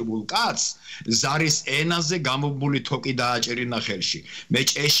ჩაშვებულ კაცს ზარის ენაზე გამობული თოკი დააჭერინა ხელში. მე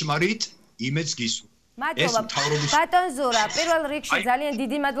ჭეშმარიტ იმედს გისურვებ. მადლობა ბატონ ზურა პირველ რიგში ძალიან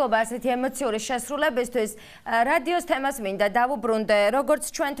დიდი მადლობა ასეთი ემოციური შესრულებისთვის რადიოს თემას მინდა დავუბრუნდე როგორც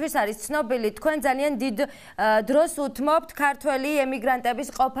ჩვენთვის არის ცნობილი თქვენ ძალიან დიდ დროს უთმობთ ქართველი ემიგრანტების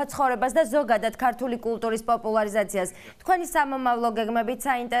ყოფა-ცხოვრებას და ზოგადად ქართული კულტურის პოპულარიზაციას თქვენი სამომავლო გეგმებით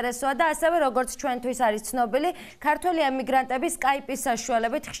საინტერესოა და ასევე როგორც ჩვენთვის არის ცნობილი ქართველი ემიგრანტები Skype-ის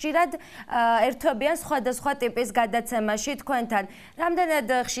საშუალებით ხშირად ერთვებიან სხვადასხვა ტიპის გადაცემაში თქვენთან რამდენად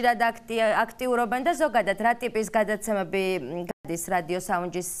ხშირად აქტიურობენ და ზოგადად რა ტიპის გადაცემები გადის რადიო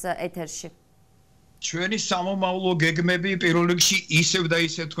საუნჯის ეთერში? ჩვენი სამომავლო გეგმები პირველ რიგში ისევ და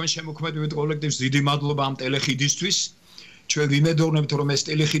ისევ თქვენ შემოქმედებით კოლექტივს დიდი მადლობა ამ ტელეხიდისთვის. ჩვენ ვიმედოვნებთ რომ ეს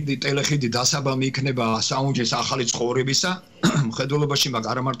ტელეხიდი დასაბამი იქნება საუნჯის ახალი ცხოვრებისა. მხედველობაში მაგ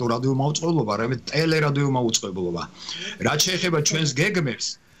არა მარტო რადიო მაუწყებლობა, არამედ ტელერადიო მაუწყებლობა. რაც შეეხება ჩვენს გეგმებს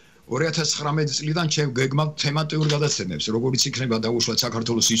 2019 წლიდან ჩვენ გეგმავთ თემატიურ გადაცემებს, როგორიც იქნება დაუშვათ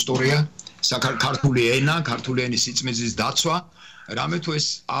საქართველოს ისტორია, ქართული ენა, ქართული ენის სიწმიძის დაცვა, რამე თუ ეს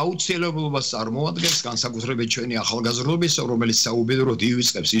აუცილებლობას წარმოადგენს განსაკუთრებით ჩვენი ახალგაზრდობისა, რომელიც საუბედუროდ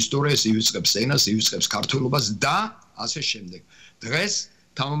ივიწყებს ისტორიას, ივიწყებს ენას, ივიწყებს ქართულობას და ასე შემდეგ. დღეს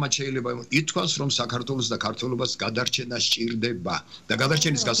თამამად შეიძლება ითქვას, რომ საქართველოს და ქართულობას გადარჩენა სჭირდება და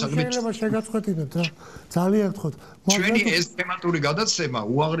გადარჩენის გასაღებით შეიძლება შეგაწყვეტინებთ რა. ძალიან გთხოვთ. ჩვენი ეს თემატური გადაცემა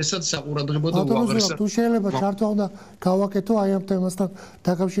უაღრესად საყურადღებო და უაღრესად თუ შეიძლება ჩართვა უნდა გავაკეთო აი ამ თემასთან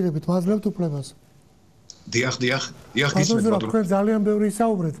დაკავშირებით. მაძლევთ უფლებას. დიახ, გისმენთ. თქვენ ძალიან ბევრი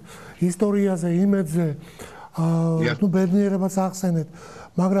ისაუბრეთ ისტორიაზე, იმედზე, ნუ ბედნიერებას ახსენეთ,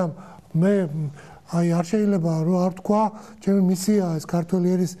 მაგრამ მე აი არ შეიძლება რომ არ თქვა, ჩემი მისია ეს ქართველი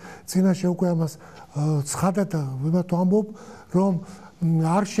ერის წინაშე უკვე ამას ცხადად ვიბათ ვამბობ, რომ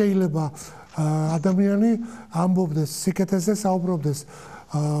არ შეიძლება ადამიანი ამბობდეს სიკეთეზე, საუბრობდეს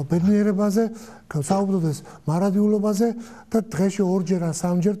ბედნიერებაზე, საუბრობდეს მარადიულობაზე და დღეში ორჯერ ან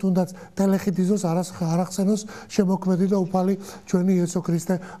სამჯერ თუნდაც ტელეხიდიზოს არ ახსენოს შემოქმედი და უფალი ჩვენი იესო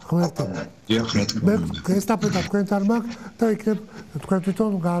ქრისტე ღმერთი. მე ესტაფეტა თქვენთან მაქვს და იქნებ თქვენ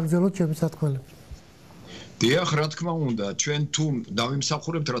თვითონ გააგრძელოთ ჩემი სათქმელი. დიახ, რა თქმა უნდა, ჩვენ თუ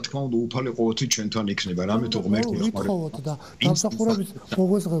დავიმსახურებთ, რა თქმა უნდა, უფალი ყოველთვის ჩვენთან იქნება, რამე თუ ღმერთი ხმარება. ვითხოვოთ და დამსახურების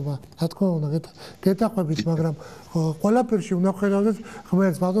მოგვეძღება, რა თქმა უნდა, გეტაყვებით, მაგრამ ყველაფერში უნდა ხედავდეთ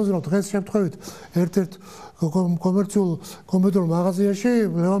ღმერთს. ბატონო, დღეს შემთხვევით ერთ-ერთ კომერციულ მაღაზიაში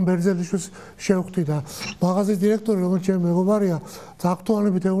ლევან ბერძელიშვილს შევხვდი და მაღაზიის დირექტორი, რომელიც ჩემი მეგობარია,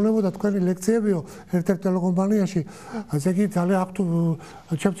 აქტუალებით ეუბნებოდა თქვენი ლექციებიო ერთ-ერთ ტელეკომპანიაში, ასე იგი ძალიან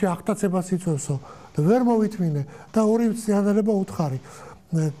ჩემში აღტაცებას იწვევსო. ვერ მოვითმინე და ორი სიანელება უთხარი.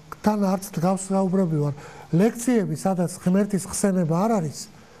 თან არც გავს საუბრები ვარ. ლექციები, სადაც ღმერთის ხსენება არ არის,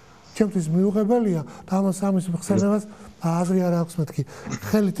 ჩემთვის მიუღებელია და ამას ამის ხსენებას აზრი არ აქვს მეთქი.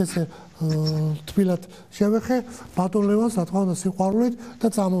 ხელით ესე თბილად შევეხე ბატონ ლევანს, რა თქმა უნდა, სიყვარულით და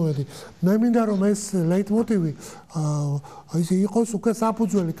წამოვედი. მე მინდა რომ ეს ლეიტმოტივი ისე იყოს უკვე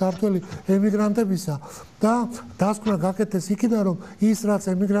საფუძველი ქართველი ემიგრანტებისა და დასკვნა გაკეთდეს იქიდან რომ ის რაც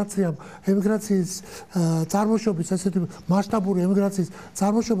ემიგრაციის წარმოშობის ესეთი მასშტაბური ემიგრაციის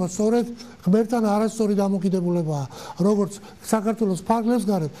წარმოშობა სწორედ ღმერთთან არასწორი დამოკიდებულებაა როგორც საქართველოს ფარგლებს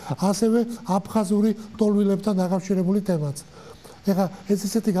გარეთ ასევე აფხაზური ტოლვილებთან დაკავშირებული თემაც. ეხლა ეს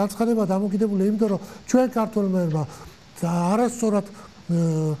ესეთი განცხადება დამოკიდებულია იმიტომ რომ ჩვენ ქართველებმა არასწორად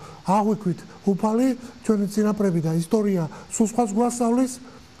აღვიქვით უფალი ჩვენი წინაპრები და ისტორია სულ სხვას გვასწავლის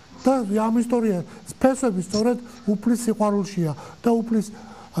და ამ ისტორია სფესები სწორედ უფლის სიყვარულშია და უფლის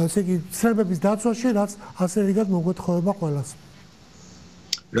ესე იგი ცნებების დაცვაში რაც ასე რიგად მოგვეთხოვება ყველას.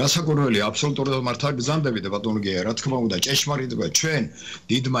 რასაკვირველია აბსოლუტურად მართალი ბრძანდები და ბატონო გია რა თქმა უნდა ჭეშმარიტება ჩვენ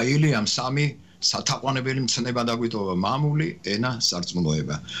დიდმა ილიამ სამი სათაყვანებელი მცნება დაგვიტოვა მამული ენა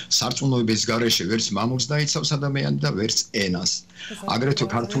სარწმუნოება. სარწმუნოების გარეშე ვერც მამულს დაიცავს ადამიანი და ვერც ენას. აგრეთვე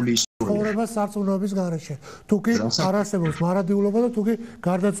ქართული ცხოვრება სარწმუნოების გარეშე. თუ კი არ არსებობს მარადიულობა და თუ კი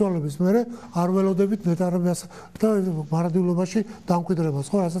გარდაცვალების მერე არ ველოდებით ნეტარებას და მარადიულობაში დამკვიდრებას,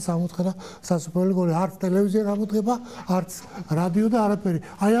 ხო, რასაც ამოთხება სასופველი გოლი, არც ტელევიზია გამოდგება, არც რადიო და არაფერი.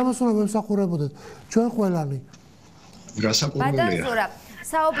 აი ამას უნდა ვემსახურებოდეთ ჩვენ ყველანი. რასაკვირველია.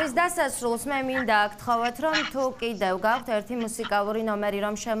 საუბრის დასასრულს მე მინდა გთხოვოთ რომ თუ კიდევ გაქვთ ერთი მუსიკალური ნომერი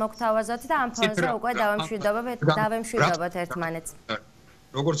რომ შემოგთავაზოთ და ამ ფონზე უკვე დავემშვიდობოთ ერთმანეთს.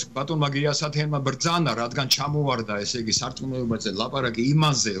 როგორც ბატონმა გიასათიანმა ბრძანა, რადგან ჩამოვარდა ესე იგი სარწმუნოებაზე ლაპარაკი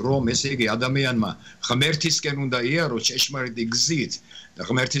იმაზე, რომ ესე იგი ადამიანმა ღმერთისკენ უნდა იაროს ჭეშმარიტი გზით და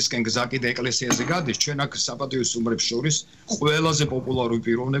ღმერთისკენ გზა კიდე ეკლესიაზე გადის, ჩვენ აქ საპატიო სტუმრებს შორის ყველაზე პოპულარული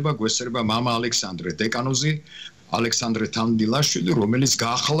პიროვნება გვესწრება მამა ალექსანდრე დეკანოზი ალექსანდრე თანდილაშვილი, რომელიც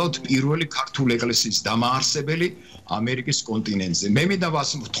გახლავთ პირველი ქართული ეკლესიის დამაარსებელი ამერიკის კონტინენტზე. მე მინდა вас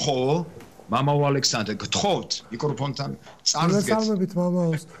ვთხოვო, მამაო ალექსანდრე, გთხოვთ მიკროფონთან წარდგეთ. მოგესალმებით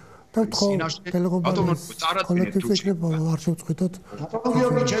მამაოს და ვთხოვ ტელეკომპანიის კოლექტივს ეკრება არ შევწყვიტოთ. ბატონო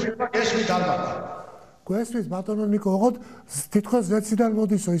გიორგი, ჩემი გესმით ალბათ. გვესმის ბატონო ნიკო, ოღონდ თითქოს ზეციდან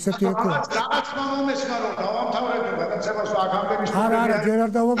მოდისო ისეთი ეკო. რაღაც მომესმა რომ დავამთავრებდი გადაცემას და აქ ამდენი არა, ჯერ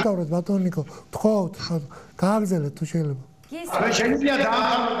არ დავამთავრეთ ბატონო ნიკო. ვთხოვთ, გააგზელეთ თუ შეიძლება. მე შეიძლება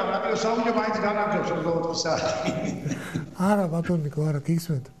დაამთავროთ და რადიო საუნჯე მაინც განაგზობს 24 საათი. არა ბატონო ნიკო, არა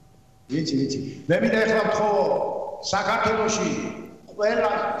გისმენთ. ვიცი. მე მინდა ეხლა ვთხოვო საქართველოში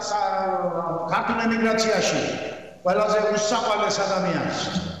ყველა ქართულ ემიგრაციაში ყველაზე უსაყვარლეს ადამიანს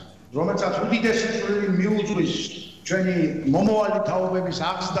რომელსაც უდიდესი წვლილი მიუძღვის ჩვენი მომავალი თაობების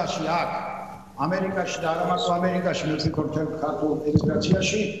აღზრდაში აქ ამერიკაში და არა მარტო ამერიკაში, მე ვფიქრობ ქართულ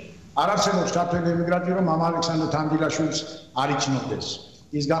ემიგრაციაში არ არსებობს ქართული ემიგრანტი, რომ მამა ალექსანდრე თანდილაშვილს არ იცნობდეს.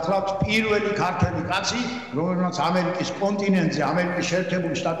 ის გახლავთ პირველი ქართველი კაცი, რომელმაც ამერიკის კონტინენტზე, ამერიკის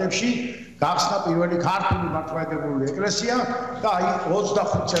შეერთებულ შტატებში გახსნა პირველი ქართული მართლმადიდებლური ეკლესია და აი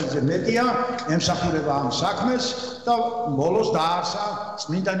 25 წელზე მეტია ემსახურება ამ საქმეს და ბოლოს დაარსა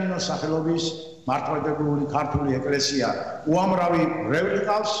წმინდა ნინოს სახელობის მართლმადიდებლური ქართული ეკლესია. უამრავი რევი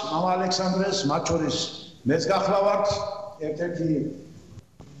ყავს მამა ალექსანდრეს, მათ შორის მეც გახლავართ ერთ-ერთი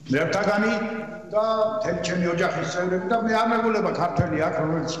მერტაგანი და ჩემი ოჯახის წევრები და მე არ მეგულება ქართველი აქ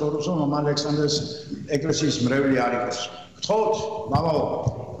რომელიც ხორობს რომ მამა ალექსანდრეს ეკლესიის მრევლი არ იყოს. გთხოვთ მამაო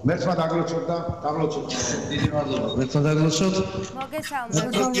მერცმა დაგლოცოთ და დაგლოცოთ. დიდი მადლობა. მერცმა დაგლოცოთ.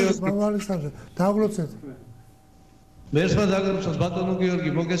 მოგესალმებით მამა ალექსანდრე. დაგლოცეთ. მერცმა დაგლოცოთ ბატონო გიორგი,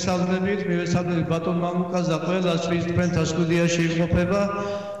 მოგესალმებით. მივესალმებით ბატონ მამუკას და ყველას ვის თქვენთან სტუდიაში იმყოფება.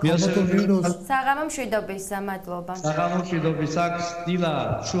 საღამო მშვიდობის, მადლობა. საღამო მშვიდობის, აქ დილა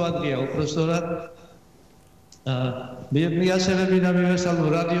შუადღეა უпростоრად. მე ასევე მინდა მივესალმო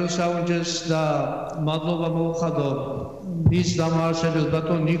რადიო საუნჯეს და მადლობა მოუხადო მის დამაარსებელს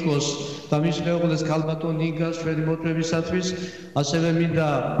ბატონ ნიკოს და მის მეუღლეს ქალბატონ ნიგას ჩვენი მოწვევისათვის. ასევე მინდა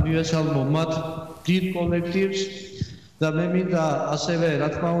მივესალმო მათ დიდ კოლექტივს და მე მინდა ასევე რა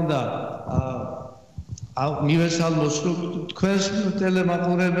თქმა უნდა მივესალმო თქვენს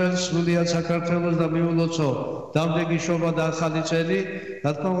ტელემაყურებელს სრულიად საქართველოს და მიულოცო დამდეგი შობა და ახალი წელი.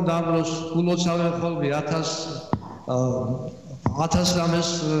 რა თქმა უნდა ამ დროს ულოცავენ ხოლმე 1000 რამეს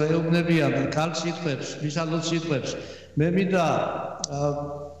ეუბნებიან კარგ სიტყვებს, მისალოც სიტყვებს. მე მინდა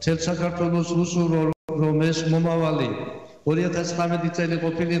თელ საქართველოს უსურვო რომ ეს მომავალი 2019 წელი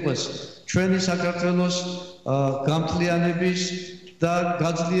ყოფილიყოს ჩვენი საქართველოს გამთლიანების და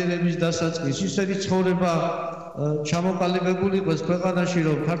გაძლიერების დასაწყის. ისეთი ცხოვრება ჩამოყალიბებული იყოს ქვეყანაში,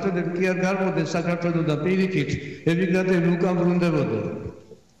 რომ ქართველები კი არ გარბოდნენ საქართველოს და პირიქით ემიგრანტები უკან ბრუნდებოდნენ.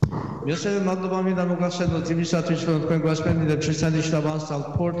 მე ასევე მადლობა მინდა მოგახსენოთ იმისათვის, რომ თქვენ გვასმენილებთ შესანიშნავ ანსამბლ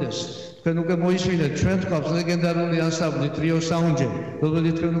ფორტეს. თქვენ უკვე მოისმინეთ ჩვენ თქვავს ლეგენდარული ანსამბლი ტრიო საუნჯე,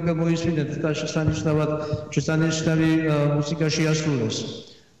 რომელიც თქვენ უკვე მოისმინეთ და შესანიშნავი მუსიკა შეასრულეს.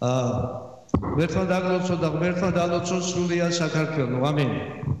 ღმერთმა დაგლოცო და ღმერთმა დალოცოს სრულიად საქართველო. ამინ.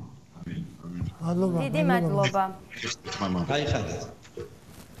 მადლობა. დიდი მადლობა. გაიხადეთ.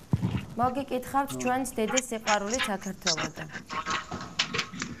 მოგიკითხავთ ჩვენს დედის სიყვარული საქართველოდან.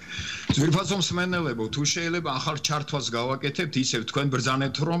 ძვირფასო მსმენელებო, თუ შეიძლება ახალ ჩართვას გავაკეთებთ, ისევ თქვენ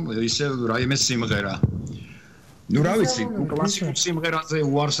ბრძანებთ, რომ ისევ რაიმე სიმღერა. ნუ რა ვიცი, კლასიკურ სიმღერაზე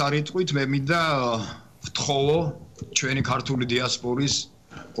უარს არ იტყვით, მე მინდა ვთხოვო ჩვენი ქართული დიასპორის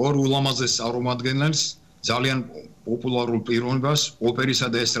ორ ულამაზეს წარმომადგენელს, ძალიან პოპულარულ პიროვნებას, ოპერისა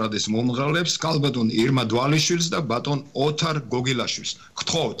და ესტრადის მომღერლებს, ქალბატონ ირმა დვალიშვილს და ბატონ ოთარ გოგილაშვილს.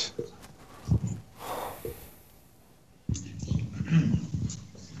 გთხოვთ.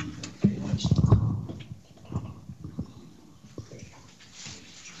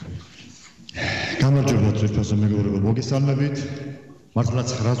 გამარჯობა ძვირფასო მეგობრებო, მოგესალმებით. მართლაც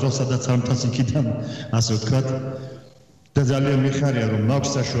 9 წელს სადაც ამტას იქიდან, ასე ვთქვათ. და ძალიან მიხარია, რომ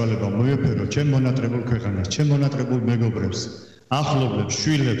მაქვს საშუალება მოვიფერო ჩემ მონატრებულ ქვეყანას, ჩემ მონატრებულ მეგობრებს, ახლობლებს,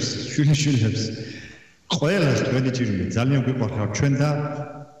 შვილებს, შვილიშვილებს. ყველას თქვენი ჭირია, ძალიან გვიყვარხართ ჩვენ და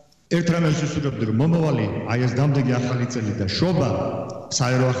ერთ რამეს ვისურვებდი, რომ მომავალი, აი ეს დამდეგი ახალი წელი და შობა,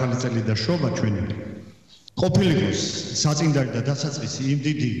 საერო ახალი წელი და შობა ჩვენი ყოფილიყოს საწინდარი და დასაწყისი იმ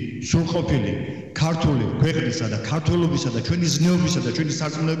დიდი სრულყოფილი ქართული ქვეყნისა და ქართულობისა და ჩვენი ზნეობისა და ჩვენი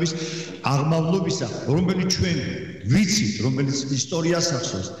სარწმუნოების აღმავლობისა, რომელიც ჩვენ ვიცით, რომელიც ისტორიას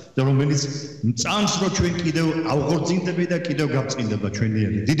ახსოვს და რომელიც მწამს, რომ ჩვენ კიდევ ავღორძინდები და კიდევ გავწყინდება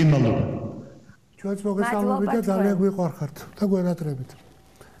ჩვენიერი. დიდი მადლობა. ჩვენც მოგესალმებით და ძალიან გვიყვარხართ და გვენატრებით.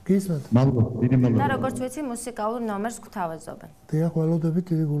 გისმენთ? მადლობა, დიდი მადლობა. და როგორც ვიცი, მუსიკალურ ნომერს გვთავაზობენ. დიახ, ველოდებით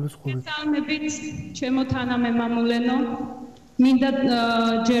დიდი გულისხმობით. მოგესალმებით, ჩემო თანამემამულენო. მინდა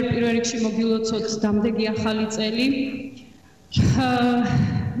ჯერ პირველ რიგში მოგილოცოთ დამდეგი ახალი წელი.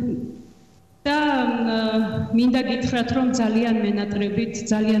 და მინდა გითხრათ, რომ ძალიან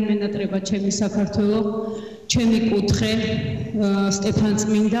მენატრება ჩემი საქართველო, ჩემი კუთხე,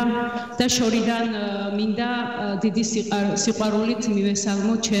 სტეფანწმინდა და შორიდან მინდა დიდი სიყვარულით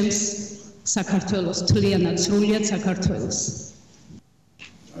მივესალმო ჩემს საქართველოს, თლიანად, სრულიად საქართველოს.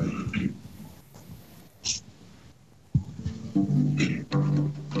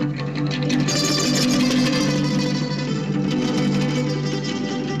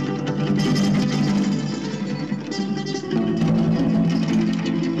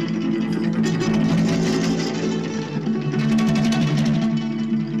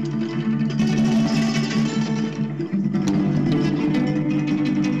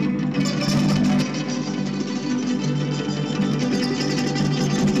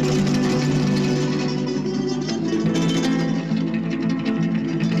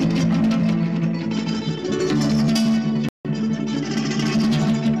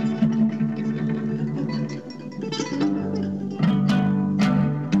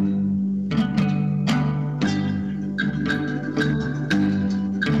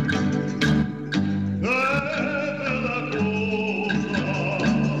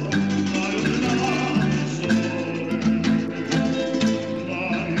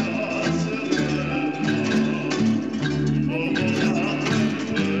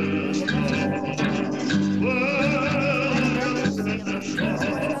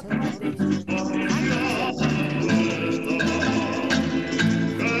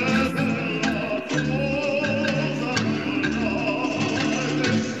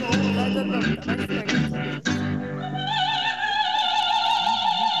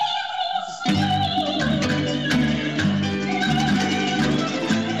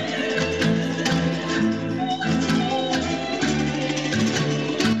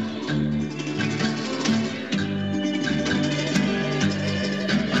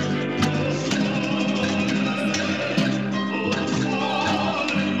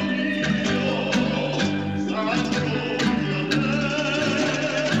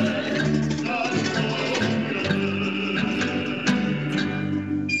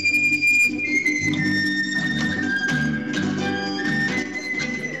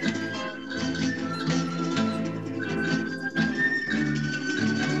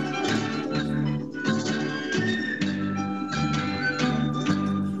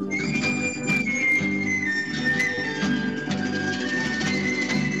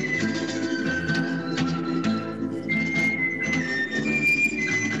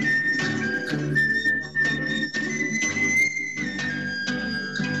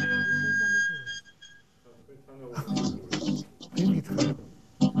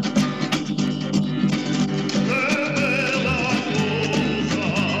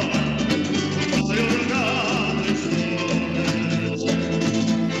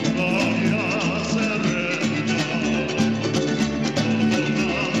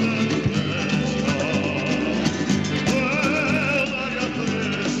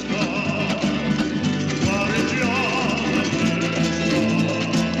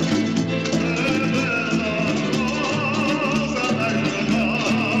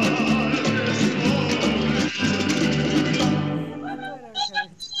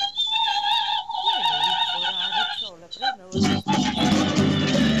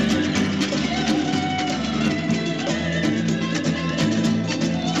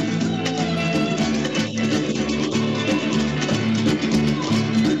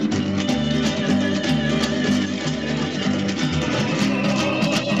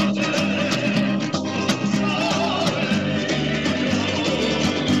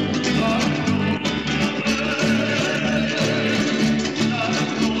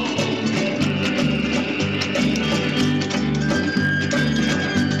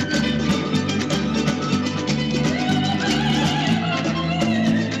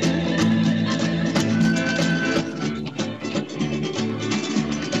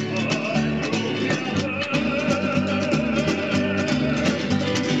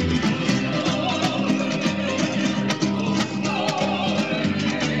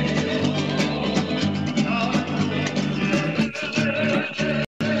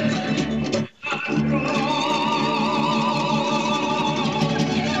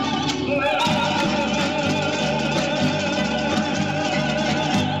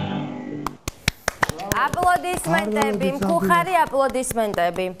 კომენტები, მხუხარი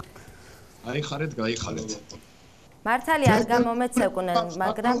აპლოდისმენტები. აიხარეთ, გაიხარეთ. მართალი არ გამომეცეკნენ,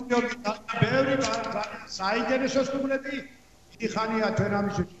 მაგრამ ბევრი საინტერესო სტუმრები იხანია ჩვენ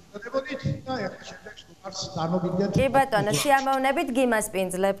ამის შეწოდებოდით და ეხლა შემდეგ სტუმარს წარმოგიდგენთ. კი ბატონო, სიამოვნებით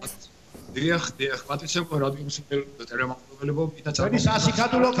გიმასპინძლებთ. დიახ, პატრიცემ რადიოს ტელემოყოლებო და ჩვენი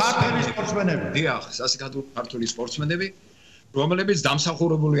სასიკადულო ქართული სპორტსმენები. დიახ, სასიკადულო ქართული სპორტსმენები, რომლებიც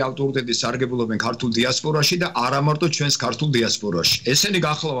დამსახურებული ავტორიტეტის სარგებლობენ ქართულ დიასპორაში და არა მარტო ჩვენს ქართულ დიასპორაში. ესენი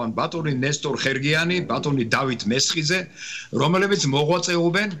გახლავენ ბატონი ნესტორ ხერგიანი, ბატონი დავით მესხიძე, რომლებიც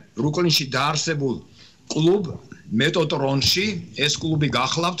მოღვაწეობენ ბრუკლინში დაარსებულ კლუბ მეტოტრონში. ეს კლუბი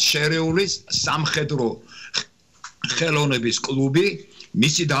გახლავთ შერეული სამხედრო ხელოვნების კლუბი.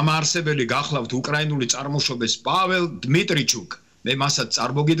 მისი დამაარსებელი გახლავთ უკრაინული წარმოშობის პაվել დმიტრიჩუკ. მე მასაც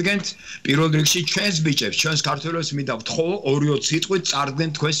წარმოგიდგენთ პირველ რიგში ჩვენს ბიჭებს, ჩვენს ქართველებს მინდა ვთხოვო 2-20 სიტყვით წარდგენ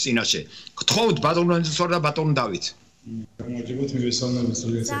თქვენს წინაშე. გთხოვთ ბატონო ნესტორ და ბატონო დავით. გამარჯობათ, მივესალმებით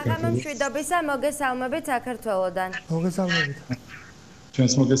სულიერ საქართველოს. მშვიდობისა, მოგესალმებით საქართველოდან. მოგესალმებით.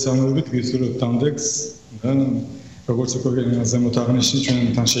 ჩვენს მოგესალმებით, გისურვებთ თანდექს და როგორც უკვე ზემოთ აღნიშნე,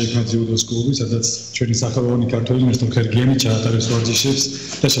 ჩვენთან შეიქმნა ძიუდოს კლუბი, სადაც ჩვენი სახელოვანი ქართველი ნესტორ ხერგიანი ჩაატარებს ვარჯიშებს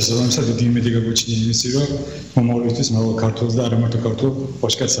და შესაბამისად დიდი იმედი გაგვიჩნია იმისი, რომ მომავალისთვის მრავალ ქართველს და არა მარტო ქართულ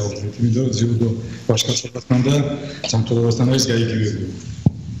ვაჟკაცს აუღებთ. იმიტომ რომ ძიუდო ვაჟკაცებთან და სამწოდობასთან არის გაიგივებული.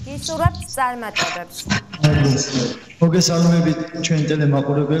 გისურვებთ წარმატებებს. მოგესალმებით ჩვენ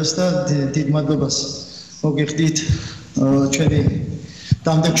ტელემაყურებელს და დიდ მადლობას მოგიხდით ჩვენი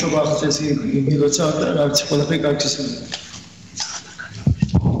დამდეგშობა ახსეს გილოცა და რაც ყველაფერი გაიქცეს.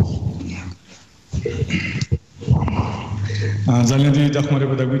 ძალიან დიდი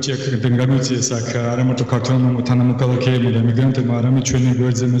დახმარება დაგვიჭირა გაგვიციეს აქ არა მარტო ქართველმა თანამოქალაქეებმა და მიგრანტებმა, არამედ ჩვენი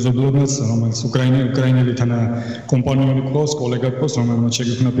გვერდზე მეზობლებმაც, რომელიც უკრაინელი კომპანიონი ყავს, კოლეგა ყავს, რომელმაც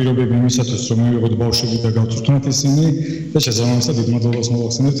შეგვიქმნა პირობები იმისათვის, რომ მივიღოთ ბავშვები და გავწვრთნოთ ისინი და შესაბამისად დიდ მადლობას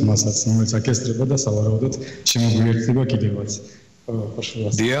მოვახსენებთ მასაც, რომელიც აქ ესწრება და სავარაუდოდ შემოგვიერთდება კიდევაც.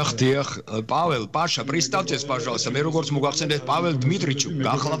 დიახ, პაվել, პაშა, представьтесь, пожалуйста, მე როგორც მოგახსენეთ, პაվել დმიტრიჩუკ,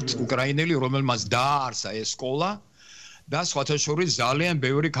 გახლავთ უკრაინელი, რომელმაც დააარსა ეს სკოლა და სხვათა შორის ძალიან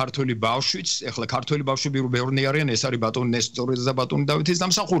ბევრი ქართველი ბავშვიც, ეხლა ქართველი ბავშვები ბევრნი არიან, ეს არის ბატონი ნესტორის და ბატონი დავითის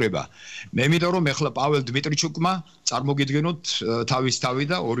დამსახურება. მე მინდა რომ ეხლა პაվել დმიტრიჩუკმა წარმოგიდგენოთ თავის თავი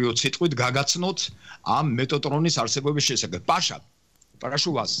და 2-20 სიტყვით გაგაცნოთ ამ მეტოტრონის არსებობის შესახებ. Паша,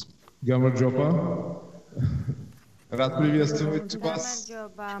 прошу вас. Გამარჯობა. Рад приветствовать вас.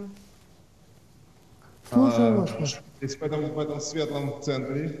 Здесь в этом светлом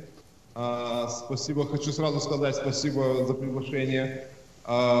центре. Спасибо, хочу сразу сказать спасибо за приглашение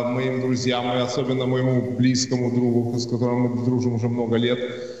моим друзьям, и особенно моему близкому другу, с которым мы дружим уже много лет,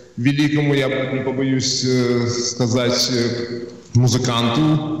 великому, я не побоюсь сказать,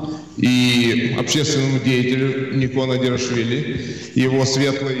 музыканту и общественному деятелю Никона Дерашвили, его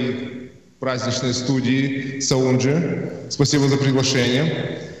светлой праздничной студии Саунджи. Спасибо за приглашение.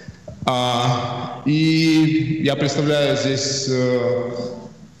 И я представляю здесь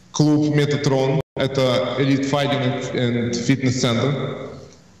клуб Метатрон. Это Elite Fighting and Fitness Center.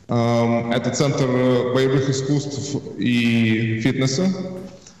 Это центр боевых искусств и фитнеса.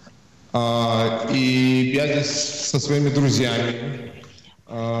 И я здесь со своими друзьями,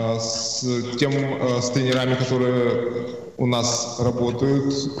 с тренерами, которые у нас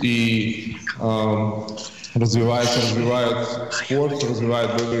работают и развивают спорт,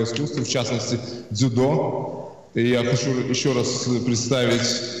 развивают боевые искусства, в частности дзюдо. И я хочу еще раз представить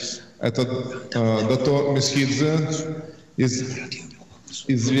это Дато Месхидзе,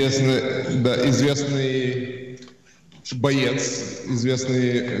 известный боец,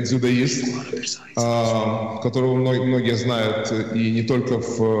 известный дзюдоист, которого многие знают и не только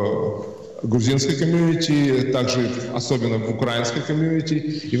в грузинской комьюнити, также особенно в украинской комьюнити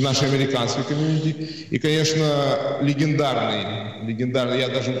и в нашей американской комьюнити. И, конечно, легендарный,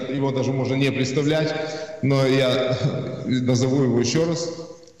 его даже можно не представлять, но я назову его еще раз.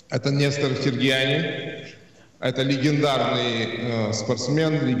 Это Нестор Хергяни, это легендарный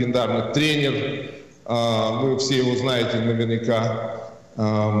спортсмен, легендарный тренер. Вы все его знаете наверняка.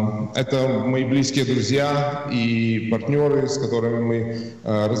 Это мои близкие друзья и партнеры, с которыми мы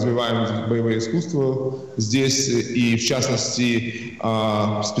развиваем боевое искусство здесь, и в частности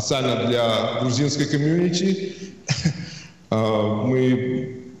специально для грузинской комьюнити мы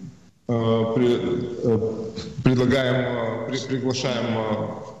приглашаем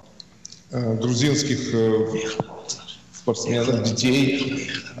грузинских спортсменов, детей,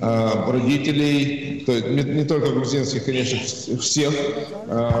 родителей, то есть не только грузинских, конечно, всех,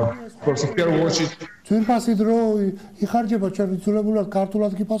 просто в первую очередь. ჩვენ ფასი დრო იხარჯება ჩვენ იძულებულად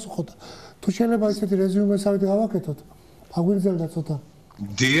ქართულად კი პასუხოთ თუ შეიძლება ისეთი რეზიუმესავით გავაკეთოთ, აგვიგზელდა ცოტა.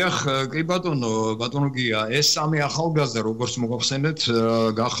 დიახ, კი ბატონო გია, ეს სამი ახალგაზრდა როგორც მოგახსენეთ,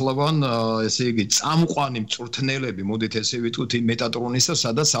 გახლავან, ესე იგი, წამყვანი მწვრთნელები, მოდით ესე ვიტყვით, მეტატრონისა,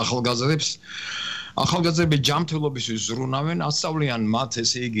 სადაც ახალგაზრდები ჯანმრთელობისთვის ზრუნავენ, ასწავლიან მათ,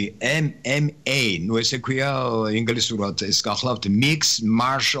 ესე იგი, MMA, ნუ ესე ქვია ინგლისურად, ეს გახლავთ Mixed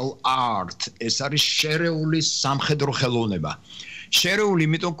Martial Art, ეს არის შერეული სამხედრო ხელოვნება. შერეული,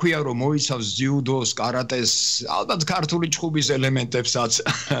 იმიტომ ქვია, რომ მოიცავს ძიუდოს, კარატეს, ალბათ ქართული ჩხუბის ელემენტებსაც.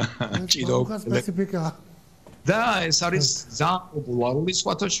 სპეციფიკა. და ეს არის ძალიან პოპულარული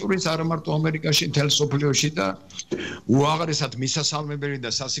სხვათა შორის, არა მარტო ამერიკაში, მთელ მსოფლიოში და უაღრესად მისასალმებელი და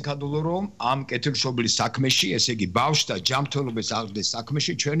სასიკადულო, რომ ამ კეთილშობილის საქმეში, ესე იგი, ბავშვთა ჯანმრთელობის აღზრდის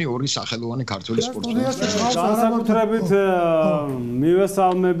საქმეში ჩვენი ორი სახელოვანი ქართული სპორტსმენი. განსაკუთრებით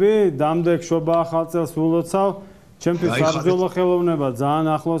მივესალმები, დამდეგ შობა ახალწელს ულოცავ. ჩემთვის საბრძოლო ხელოვნება ძალიან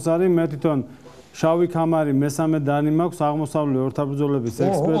ახლოს არის, მე თვითონ შავი ქამარი მესამე დანი მაქვს, აღმოსავლური ორთაბრძოლების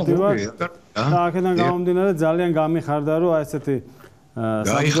ექსპერტი ვარ. და აქედან გამომდინარე ძალიან გამიხარდა, რომ აი ესეთი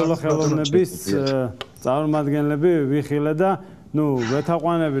საბრძოლო ხელოვნების წარმომადგენლები ვიხილე და ნუ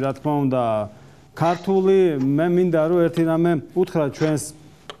ვეთაყვანები რა თქმა უნდა ქართული, მე მინდა რომ ერთი რამე უთხრა ჩვენს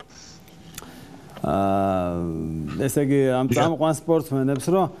ესე იგი ამ წამყვან სპორტსმენებს,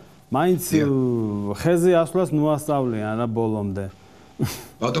 რომ მაინც ხეზე ასვლას მოასწავლიან რა ბოლომდე.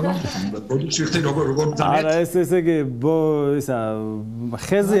 ბატონო, პროდუქცია როგორ ძალიან არა ესე იგი ისა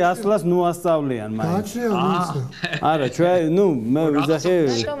ხეზე ასვლას მოასწავლიან მაინც. არა, ჩვენ ნუ მე ვიძახი.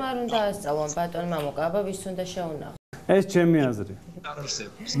 ბატონო არ უნდა ასწავლონ, ბატონმა მოკაბა ვის უნდა შეუნახო. ეს ჩემი აზრი.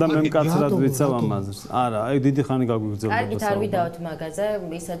 და მე მკაცრად ვიცავ ამ აზრს. არა, აი დიდი ხანი გაგვიგრძელდა. კარგით, არ ვიდაოთ მაგაზე,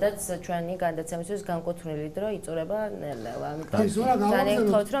 ისედაც ჩვენი გადაცემისთვის განკუთვნილი дро იწურება ნელ-ნელა. ამიტომ ძალიან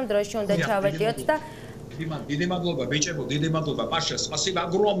გთხოვთ, რომ დროში უნდა ჩავეტიოთ და Დიდი მადლობა, ბიჭებო, დიდი მადლობა, Паша, спасибо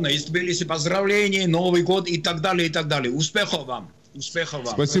огромное, из Тбилиси поздравления, Новый год и так далее, и так далее. Успехов вам. Успехов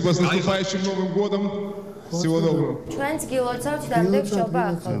вам. Спасибо, с наступающим Новым годом. Всего доброго. ჩვენც გილოცავთ დამდეგ შობა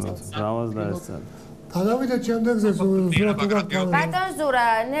ახალწელს. დავასდაესწრა. გადავიდეთ შემდეგზე ზურა თუ ბატონ ზურა,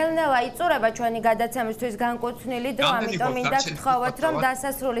 ნელ-ნელა იწურება ჩვენი გადაცემისთვის განკუთვნილი დრო, ამიტომ მინდა გთხოვოთ, რომ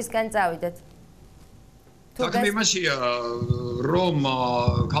დასასრულისკენ წავიდეთ. თქმა იმაშია, რომ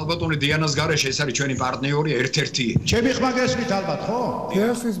ქალბატონი დიანას გარეშე ეს არის ჩვენი პარტნიორი ერთ-ერთი. ჩემი ხმა გესმით ალბათ, ხო?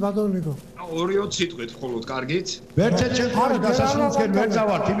 გესმის ბატონო ნიკო. 2-20 სიტყვით მხოლოდ კარგით. ვერცეთ შემთხვევაში დასასრულისკენ ვერ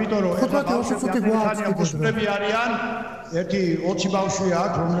წავართ, იმიტომ რომ ეხლა ბავშვები არიან, ერთი 20 ბავშვი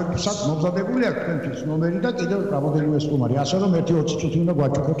აქვს, რომლებსაც მომზადებული აქვს თქვენთვის ნომერი და კიდევ რამოდენიმე სტუმარი, ასე რომ ერთი 20 წუთი უნდა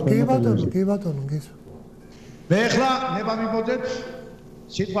გვაჩუქოთ თქვენ. კი ბატონო, გესმის. მე ეხლა ნება მიმოდეთ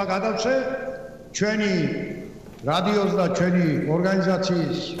სიტყვა გადავცე ჩვენი რადიოს და ჩვენი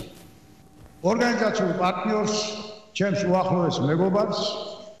ორგანიზაციულ პარტნიორს, ჩემს უახლოეს მეგობარს,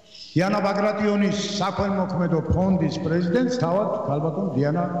 დიანა ბაგრატიონის საქველმოქმედო ფონდის პრეზიდენტს, თავად ქალბატონ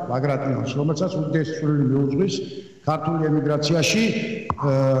დიანა ბაგრატიონს, რომელსაც უდიდესი წვლილი მიუძღვის ქართული ემიგრაციაში,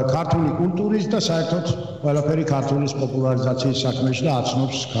 ქართული კულტურის და საერთოდ ყველაფერი ქართულის პოპულარიზაციის საქმეში და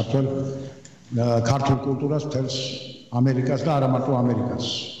აცნობს ქართულ კულტურას მთელს ამერიკას და არა მარტო ამერიკას.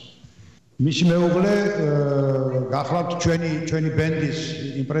 მისი მეუღლე გახლავთ ჩვენი ბენდის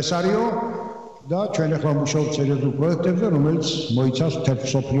იმპრესარიო და ჩვენ ახლა მუშაობთ სერიოზულ პროექტებზე, რომელიც მოიცავს მთელ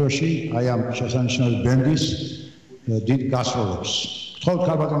მსოფლიოში აი ამ შესანიშნავი ბენდის დიდ გასროლებს. გთხოვთ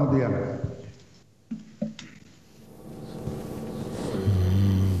ქალბატონო დიანა.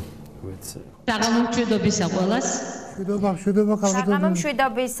 საღამომშვიდობისა ყველას. მშვიდობა ქალბატონო.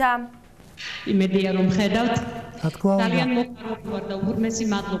 საღამომშვიდობისა. იმედია რომ ხედავთ. რა თქმა უნდა. ძალიან მოხარული ვარ და უღრმესი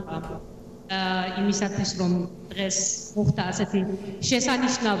მადლობა. იმისათვის რომ დღეს მოხდა ასეთი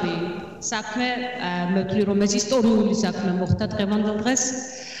შესანიშნავი საქმე, მე ვთვლი რომ ეს ისტორიული საქმე მოხდა დღევანდელ დღეს.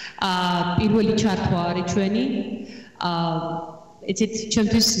 პირველი ჩართვა არის ჩვენი. ეცეთ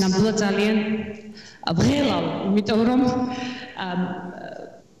ჩემთვის ნამდვილად ძალიან ბრელავ, იმიტომ რომ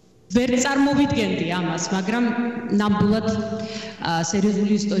ვერ წარმოვიდგენდი ამას, მაგრამ ნამდვილად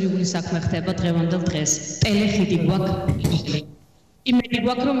სერიოზული ისტორიული საქმე ხდება დღევანდელ დღეს. ტელეხიდი გვაქვს. იმედი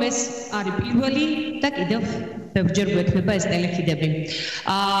გვაქვს რომ ეს არის პირველი და კიდევ ბევრჯერ გვექნება ეს ტელეხიდები.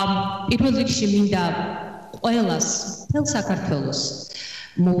 პირველ რიგში მინდა ყველას, მთელ საქართველოს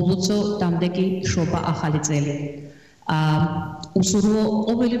მოულოცო დამდეგი შობა ახალი წელი. უსურვო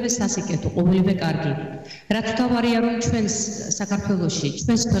ყოველივე სასიკეთო, ყოველივე კარგი. რაც თავარია რომ ჩვენს საქართველოში,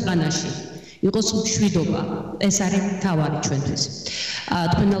 ჩვენს ქვეყანაში იყოს მშვიდობა. ეს არის მთავარი ჩვენთვის.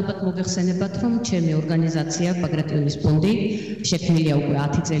 თქვენ ალბათ მოგეხსენებათ, რომ ჩემი ორგანიზაცია ბაგრატიონის ფონდი შექმნილია უკვე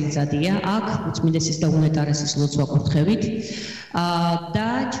 10 წელიწადია აქ უწმინდესის და უნეტარესის ლოცვა კურთხევით. და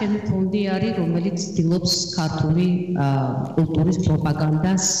ჩემი ფონდი არის, რომელიც ცდილობს ქართული კულტურის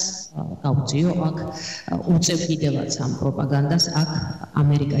პროპაგანდას გაუწიო აქ უწევ კიდევაც ამ პროპაგანდას აქ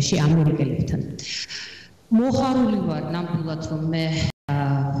ამერიკაში ამერიკელებთან. მოხარული ვარ ნამდვილად, რომ მე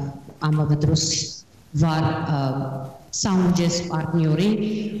ამავე დროს ვარ საუნჯეს პარტნიორი,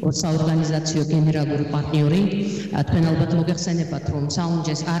 საორგანიზაციო გენერალური პარტნიორი. თქვენ ალბათ მოგეხსენებათ, რომ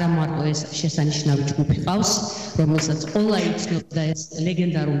საუნჯეს არა მარტო ეს შესანიშნავი ჯგუფი ყავს, რომელსაც ყველა იცნობს და ეს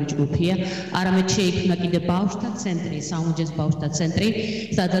ლეგენდარული ჯგუფია, არამედ შეიქმნა კიდე ბავშვთა ცენტრი, საუნჯეს ბავშვთა ცენტრი,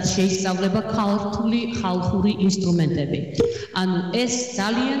 სადაც შეისწავლება ქართული ხალხური ინსტრუმენტები. ანუ ეს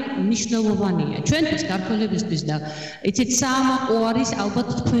ძალიან მნიშვნელოვანია ჩვენთვის ქართველებისთვის და იცით საამაყო არის ალბათ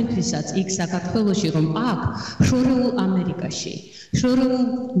თქვენთვისაც იქ საქართველოში, რომ აქ შორეულ ამერიკაში, შორეულ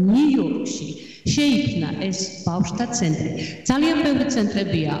ნიუ-იორკში შეიქმნა ეს ბავშვთა ცენტრი. ძალიან ბევრი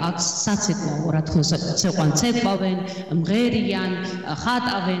ცენტრებია აქ საცეკვაო, რა თქმა უნდა, ცეკვავენ, მღერიან,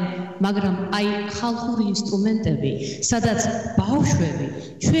 ხატავენ, მაგრამ აი ხალხური ინსტრუმენტები, სადაც ბავშვები,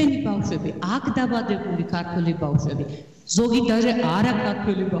 ჩვენი ბავშვები, აქ დაბადებული ქართველი ბავშვები, ზოგი даже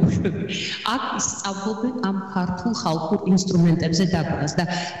არაქართველი ბავშვები აქ ისწავლობენ ამ ქართულ ხალხურ ინსტრუმენტებზე დაკვრას და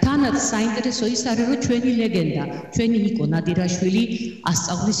თანაც საინტერესო ის არის, რომ ჩვენი ლეგენდა, ჩვენი ნიკო ნადირაშვილი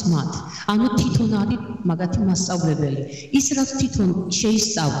ასწავლის მათ. ანუ თვითონ არის მაგათი მასწავლებელი. ის რაც თვითონ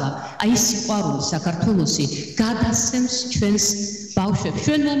შეისწავლა, აი სიყვარული საქართველოსი გადასცემს ჩვენს ბავშვებს,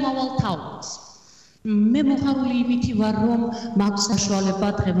 ჩვენ მომავალ თაობას. მე მოხარული იმითი ვარ, რომ მაქვს საშუალება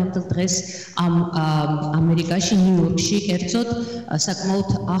დღევანდელ დღეს ამ ამერიკაში, ნიუ-იორკში კერძოდ საკმაოდ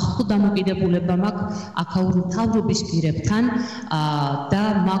ახლო დამოკიდებულება მაქვს აქაური მთავრობის პირებთან და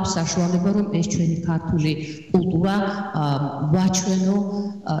მაქვს საშუალება, რომ ეს ჩვენი ქართული კულტურა ვაჩვენო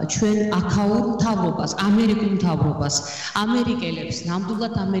ჩვენ აქაურ მთავრობას, ამერიკულ მთავრობას, ამერიკელებს,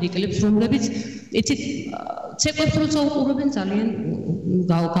 ნამდვილად ამერიკელებს, რომლებიც იცით ცეკვებს როცა უყურებენ ძალიან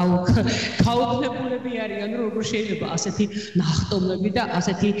გაუქმებულები არიან, რომ როგორ შეიძლება ასეთი ნახტომები და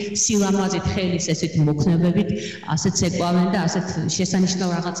ასეთი სილამაზით ხელის ესეთ მოქნებებით ასეთ ცეკვავენ და ასეთ შესანიშნავ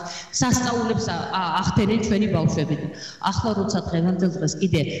რაღაც სასწაულებს ახდენენ ჩვენი ბავშვები. ახლა როცა დღევანდელ დღეს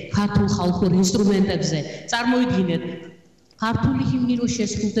კიდე ქართულ ხალხურ ინსტრუმენტებზე წარმოიდგინეთ ქართული ჰიმნი რო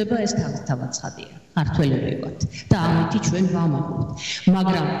შესრულდება, ეს თავად ცხადია. ქართველები ვართ და ამით ჩვენ ვამაყობთ.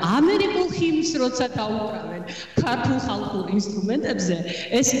 მაგრამ ამერიკულ ჰიმნს როცა დაუკრავენ ქართულ ხალხურ ინსტრუმენტებზე,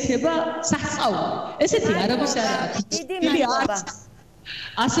 ეს იქნება სასწაული. ესეთი არავის არ არის. დიდი მადლობა.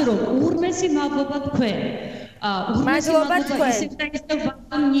 ასე რომ ურმესი მადლობა თქვენ. მადლობა თქვენ. ისევ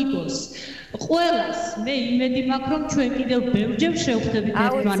ნიკოს. ყველას მე იმედი მაქვს, რომ ჩვენ კიდევ ბევრჯერ შევხვდებით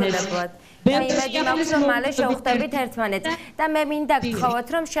ერთმანეთს. იმედი მაქვს, რომ მალე შევხვდებით ერთმანეთს და მე მინდა გთხოვოთ,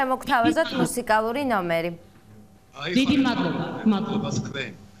 რომ შემოგთავაზოთ მუსიკალური ნომერი. დიდი მადლობა. მადლობა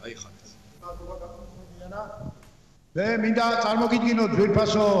თქვენ. გაიხარეთ. მე მინდა წარმოგიდგინოთ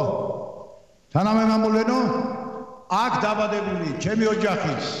ძვირფასო თანამემამულენო, აქ დაბადებული ჩემი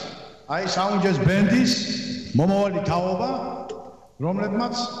ოჯახის, აი საუნჯეს ბენდის მომავალი თაობა,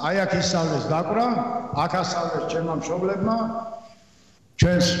 რომლებმაც აი აქ ისწავლეს დაკვრა, აქ ასწავლეს ჩემმა მშობლებმა,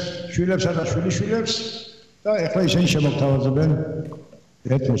 ჩვენს შვილებსა და შვილიშვილებს და ეხლა ისინი შემოგთავაზებენ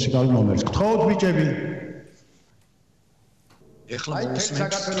ერთ მუსიკალურ ნომერს. გთხოვთ ბიჭები. ეხლა მოსმენთ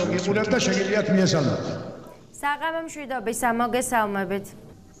საქართველოს გიყურებთ და შეგიძლიათ მიესალმოთ. საღამო მშვიდობისა, მოგესალმებით.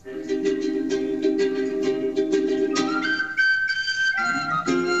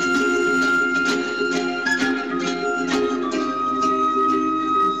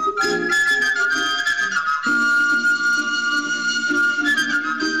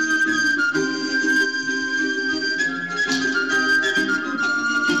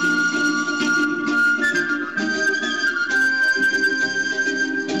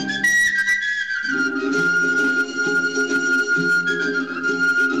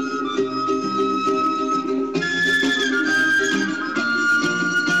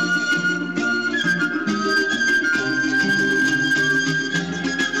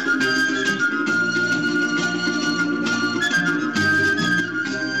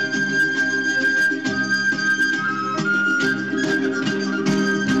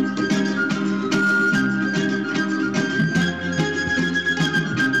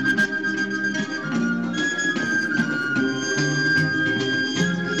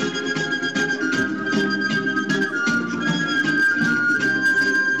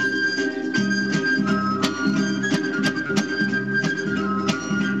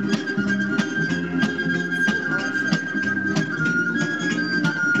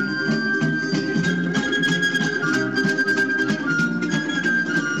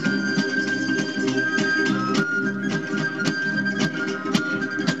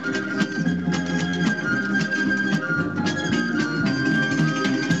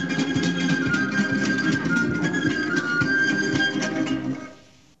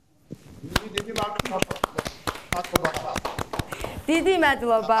 დიდი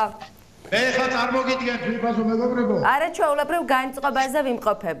მადლობა. მე ხა წარმოგიდგენთ ვიფასო მეგობრებო. არა ჩვეულებრივ განწყობაზე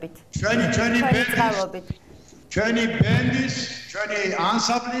ვიმყოფებით. ჩვენი ბენდის, ჩვენი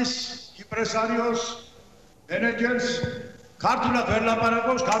ანსამბლის, იმპრესარიოს, მენეჯერს ქართულად ვერ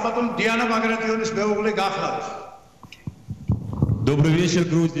ლაპარაკობს, ქალბატონ დიანა ბაგრატიონის მეუღლე გახლავთ. Добрый вечер,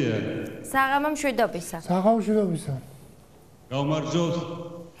 Грузия. საღამო მშვიდობისა. საღამო მშვიდობისა. Გაუმარჯოს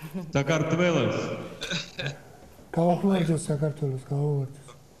საქართველოს. Გაუმარჯოს საქართველოს, გაუმარჯოს.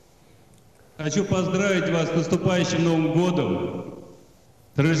 Хочу поздравить вас с наступающим Новым годом,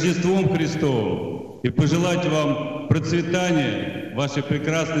 с Рождеством Христовым и пожелать вам процветания в вашей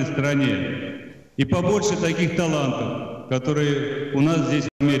прекрасной стране и побольше таких талантов, которые у нас здесь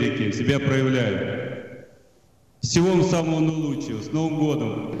в Америке себя проявляют. Всего вам самого наилучшего, с Новым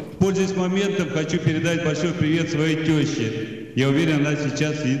годом. Пользуясь моментом, хочу передать большой привет своей теще. Я уверен, она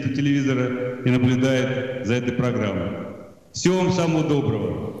сейчас сидит у телевизора и наблюдает за этой программой. Всего вам самого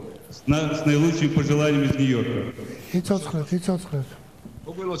доброго. С наилучшими пожеланиями из Нью-Йорка. იცოცხლეთ.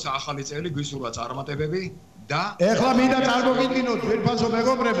 მოგვილოცა ახალი წელი, გვისურვა წარმატებები და ეხლა მინდა წარმოგიდგინოთ ვირფასო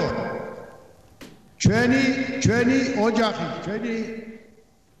მეგობრებო. ჩვენი ოჯახი, ჩვენი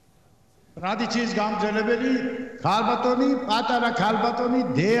ტრადიციის გამძლებელი ქალბატონი, პატარა ქალბატონი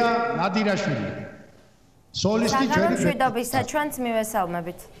დეა ნადირაშვილი. სოლისტი ჩვენი მშვიდობისა ჩვენც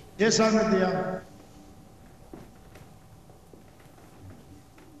მივესალმებით. ესალმებია.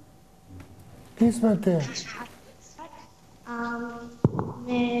 ისმეთე.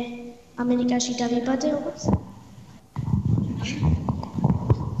 მე ამერიკაში დავიბადე როგორც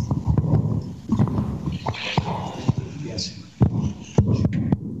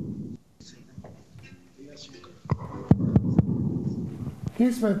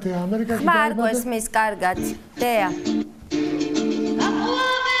ისმეთე ამერიკაში მარკო ესმის კარგად. დეა.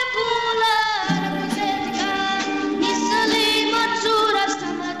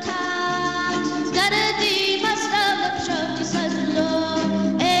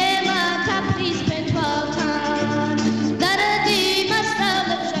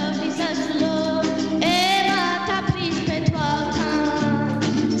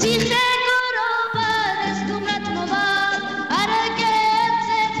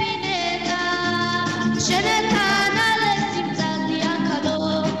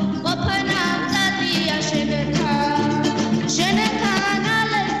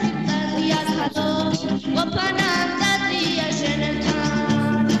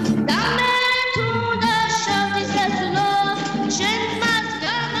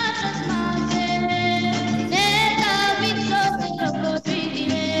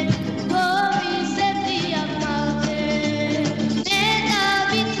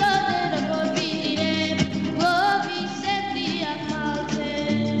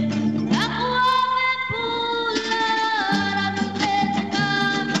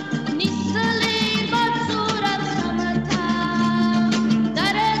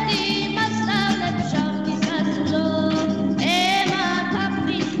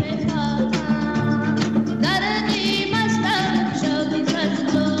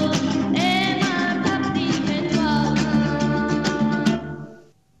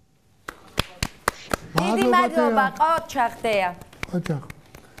 ჩახდეა. ოჯახ.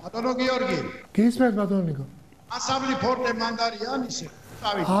 ბატონო გიორგი. გისმენთ ბატონიკო. ანსამბლი ფორტე მანდარიან ისე.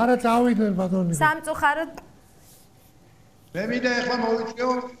 წავიდე. არა წავიდნენ ბატონიკო. სამწუხაროდ მე მინდა ახლა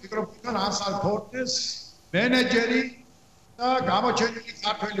მოვიწყეო მიკროფონთან ანსამბლ ფორტეს მენეჯერი და გამოჩენილი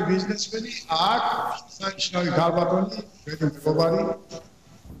ქართველი ბიზნესმენი აქ სანიშნავი ქალბატონი ჩვენი მეგობარი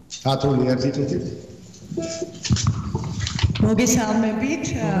ქართული ინსტიტუტით. მოგესალმებით.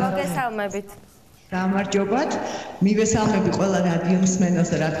 მოგესალმებით. გამარჯობათ. მივესალმები ყველა რადიო მსმენელს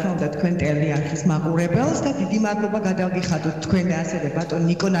და რა თქმა უნდა თქვენ ტელეარხის მაყურებელს და დიდი მადლობა გადავგიხადოთ თქვენ და ასევე ბატონ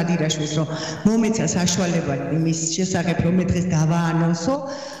ნიკო ნადირაშვილს რომ მომეცა საშუალება იმის შესახებ რომ მე დღეს დავაანონსო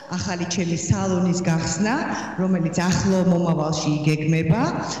ახალი ჩემი სალონის გახსნა რომელიც ახლო მომავალში იგეგმება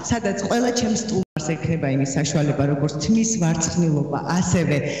სადაც ყველა ჩემს სტუმარს ექნება იმის საშუალება როგორც თმის ვარცხნილობა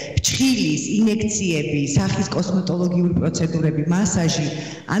ასევე ფჩხილის ინექციები სახის კოსმეტოლოგიური პროცედურები მასაჟი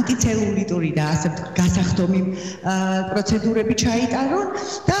ანტიცელულიტური და ასე გასახდომი პროცედურები ჩაიტარონ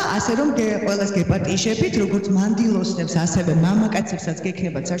და ასე რომ ყველას გეპატიჟებით როგორც მანდილოსნებს ასევე მამაკაცებსაც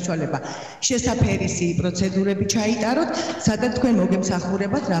გექნებათ საშუალება შესაფერისი პროცედურები ჩაიტაროთ სადაც თქვენ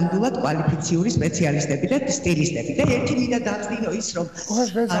მოგემსახურებათ ნამდვილად კვალიფიციური სპეციალისტები და სტილისტები და ერთი მინდა დავწინო ის რომ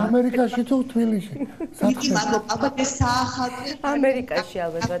ეს ამერიკაში თუ თბილისში იგი მადლობა ალბათ ეს საახალწლო ამერიკაში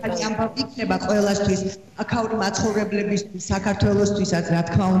ალბათ ბატონო ამბავი იქნება ყველასთვის აქაური მაცხოვრებლებისთვის საქართველოსთვისაც რა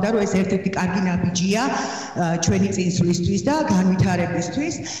თქმა უნდა რომ ეს ერთ-ერთი კარგი ნაბიჯია ჩვენი წინსვლისთვის და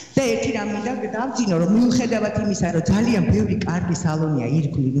განვითარებისთვის და ერთი რამ მინდა დავძინო რომ მიუხედავად იმისა რომ ძალიან ბევრი კარგი სალონია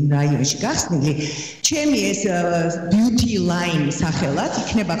ირგვლივ იმ რაიონში გახსნილი ჩემი ეს beauty line სახელად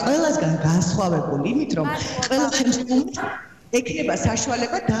იქნება ყველასგან განსხვავებული იმით რომ ყველა შემსრულებელს ექნება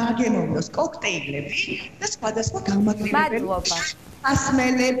საშუალება დააგემოვნოს კოქტეილები და სხვადასხვა გამაგრებები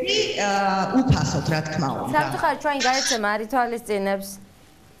ასმელები უფასოდ რა თქმა უნდა საფრთხე ჩვენ გაიცემა არ ითვალისწინებს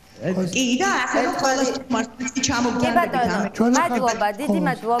კი და ასე რომ ყველა სტუმარს ჩამოგდანებით მადლობა დიდი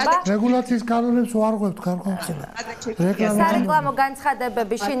მადლობა რეგულაციის კანონებს ვარღვევთ გარკვეულ სარეკლამო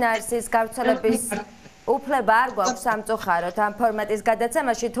განცხადებები შინაარსის გავრცელების უფლება არ გვაქვს სამწუხაროდ ამ ფორმატის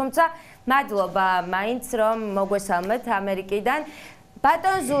გადაცემაში, თუმცა მადლობა მაინც რომ მოგვესალმეთ ამერიკიდან.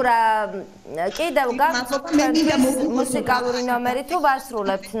 ბატონ ზურა, კიდევ გაქვთ მუსიკალური ნომერი თუ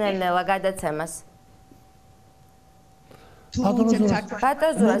ვასრულებთ ნელ-ნელა გადაცემას?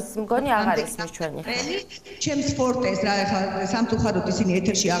 ბატონ ზურას მგონი აღარ ისმის ჩვენი. ჩემს სპორტეს რა ახლა სამწუხაროდ ისინი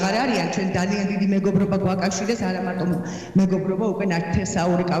ეთერში აღარ არიან, ჩვენ ძალიან დიდი მეგობრობა გვაკავშირეს, არა მარტო მეგობრობა, უკვე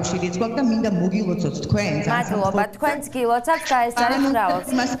ნათესაური კავშირიც გვაქვს და მინდა მოგილოცოთ თქვენ. მადლობა, თქვენც გილოცავთ და ეს არის მრავალს.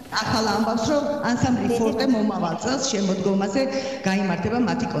 მას ახალ ამბავს, რომ ანსამბლი ფორტე მომავალ წელს შემოდგომაზე გაიმართება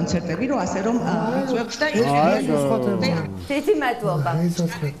მათი კონცერტები, რომ ასე რომ იწვევს და დიდი მადლობა.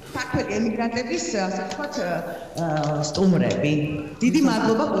 საქმე ემიგრანტების ასე ვთქვათ სტუმრები. დიდი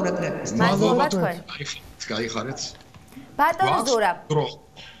მადლობა ყურადღებისთვის. მადლობა თქვენ. გაიხარეთ. ბატონ ზურა.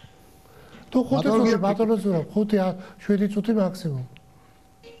 თუ 5 წუთი ბატონ ზურა, 5-7 წუთი მაქსიმუმ.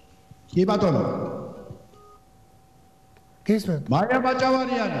 კი ბატონო. გისმენთ? მარია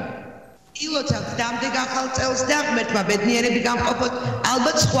ბაჭავარიანი. ილოცავთ დამდეგ ახალ წელს და ღმერთმა ბედნიერები გამყოფოთ.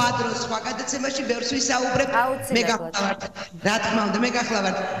 ალბათ სხვა დროს, სხვა გადაცემაში ბევრს ვისაუბრებ. მე გახლავართ. რა თქმა უნდა, მე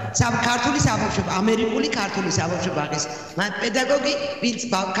გახლავართ. ქართული საბავშვო, ამერიკული ქართული საბავშვო ბაღის. მან პედაგოგი, ვინც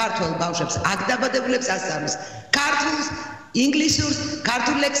ქართულ ბავშვებს აქ დაბადებულებს ასწავლის. ქართულს, ინგლისურს,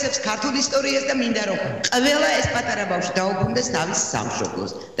 ქართულ ლექსებს, ქართულ ისტორიას და მინდა რომ ყველა ეს პატარა ბავშვი დაუბრუნდეს თავის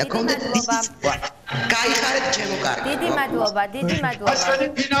სამშობლოს და კონდეთ გაიხარეთ ჩემო კარგი. დიდი მადლობა, დიდი მადლობა. ჩვენი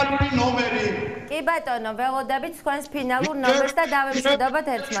ფინალური ნომერი. კი ბატონო, ველოდებით თქვენს ფინალურ ნომერს და დავემშვიდობოთ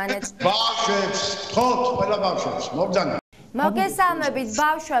ერთმანეთს. ბავშვებს, თქოთ ყველა ბავშვებს, მოგზავნეთ. მოგესალმებით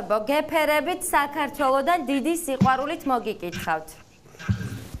ბავშვებო, გეფერებით საქართველოსდან დიდი სიყვარულით მოგიკითხავთ.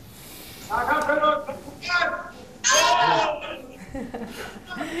 საქართველოს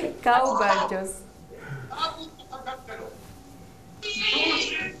გაუბარჯოს.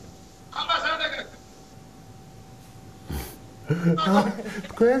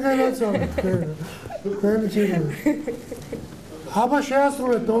 თქვენ განაცოლეთ, თქვენ ჩიგნით. აბა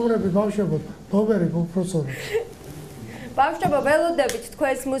შეასრულეთ ნომრები ბავშვებო, ნომერი უпроსორო. ბავშვებო, ველოდებით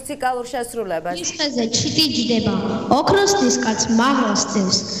თქვენს მუსიკალურ შესრულებას. ის ხეზე ჩიტი ჯდება, ოქროს დისკაც მაღლას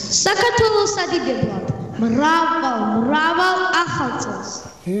წევს. საქართველოს ადიდებლად, მრავალ ახალ წელს.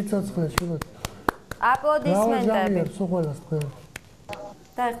 იცოცხლე შევეთ. აპლოდისმენტები. სულ თქვენ.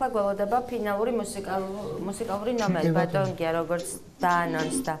 და ახლა გველოდება ფინალური მუსიკალური ნომერი, ბატონგია, როგორც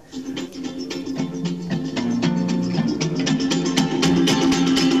დაანონსდა.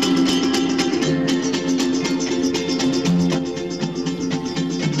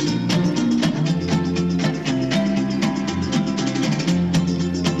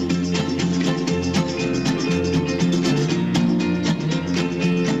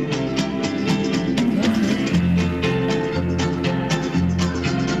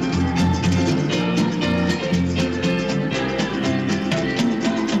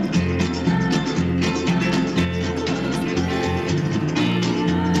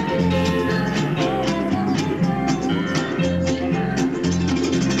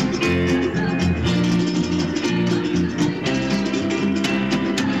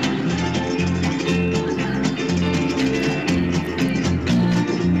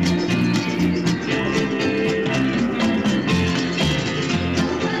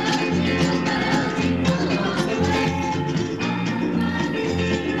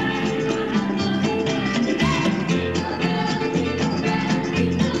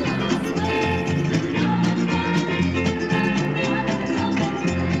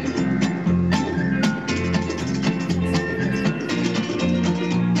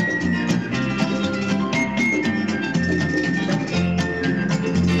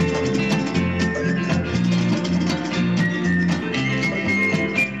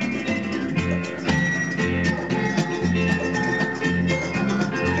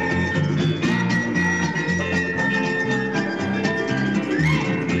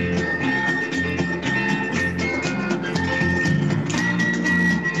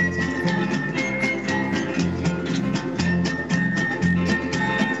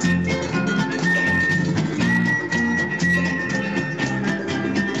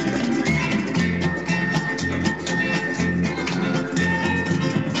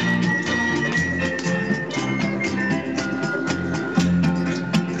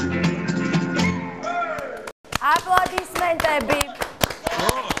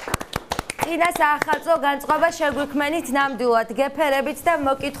 საახალწლო განწყობა შეგვიქმენით ნამდვილად გეფერებით და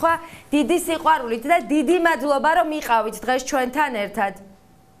მოკითხვა დიდი სიყვარულით და დიდი მადლობა რომ იყავით დღეს ჩვენთან ერთად.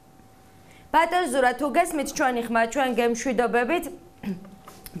 ბატონ ზურა, თუ გესმით ჩვენი ხმა, ჩვენ გემშვიდობებით.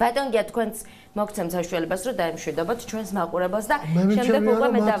 ბატონ გია თქვენს მოგცემ საშუალებას რომ დაემშვიდობოთ ჩვენს მაყურებელს და შემდეგ უკვე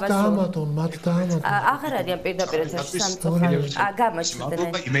მე დავასრულო. მათ დაამატონ. აღარ არიან პირდაპირ ეთერში სამწუხაროდ. გამოჩნდნენ.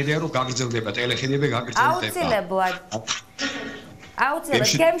 იმედია რომ გაგრძელდება ტელეხედები გაგრძელდება. აუცილებლად.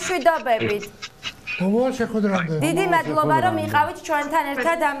 აუცილებლად გემშვიდობებით. მომავალ შეხვედრამდე. დიდი მადლობა რომ იყავით ჩვენთან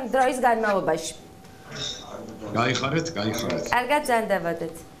ერთად ამ დროის განმავლობაში. გაიხარეთ. კარგად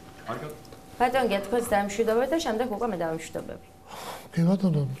ზანდებოდეთ. ბატონ გია თქვენს დაემშვიდობეთ და შემდეგ უკვე მე დავემშვიდობები. კი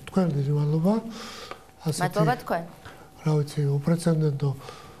ბატონო, თქვენ დიდი მადლობა. მადლობა თქვენ. რა ვიცი, უპრეცედენტო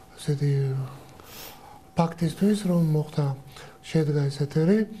ესეთი ფაქტისთვის, რომ მოხდა შედგა ეს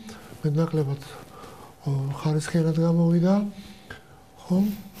ეთერი, მეტნაკლებად ხარისხიანად გამოვიდა. ხო?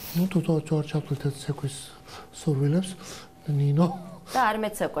 ნუ თუ არ ჩავთვლით ეს ცეკვის სურვილებს, ნინო. და არ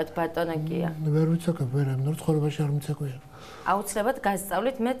მეცეკვეთ ბატონო გია. ვერ ვიცეკვებ, ვერ ამბობ, ცხოვრებაში არ მეცეკვია. აუცილებლად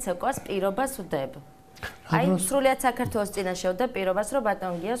გასწავლით მე ცეკვას პირობას ვდებ. აი სრულიად საქართველოს წინაშე ვდებ პირობას რომ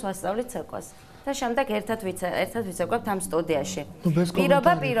ბატონ გიას ვასწავლით ცეკვას. და შემდეგ ერთად ვიცეკვებთ ამ სტუდიაში.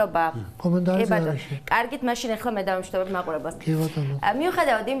 პირობა. კომენტარი არის. კარგით, მაშინ ახლა მე დავემშვიდობებ მაყურებელს. კი ბატონო.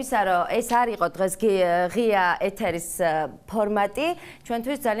 მიუხედავად იმისა, რომ ეს არ იყო დღეს ღია ეთერის ფორმატი,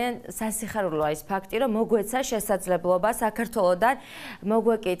 ჩვენთვის ძალიან სასიხარულოა ის ფაქტი, რომ მოგვეცა შესაძლებლობა საქართველოსდან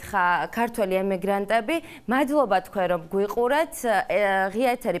მოგვეკითხა ქართველი ემიგრანტები. მადლობა თქვენ რომ გვიყურეთ. ღია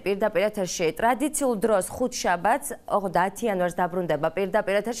ეთერი პირდაპირ ეთერში ტრადიციულ დროს ხუთშაბათს, 10 იანვარს დაბრუნდება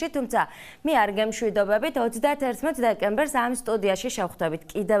პირდაპირ ეთერში, თუმცა მე არ გემშვიდობებით 31 დეკემბერს ამ სტუდიაში შევხვდებით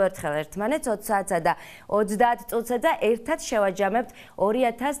კიდევ ერთხელ ერთმანეთს 20 საათსა და 30 წუთსა და ერთად შევაჯამებთ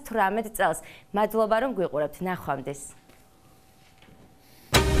 2018 წელს. მადლობა რომ გვიყურებთ. ნახვამდის.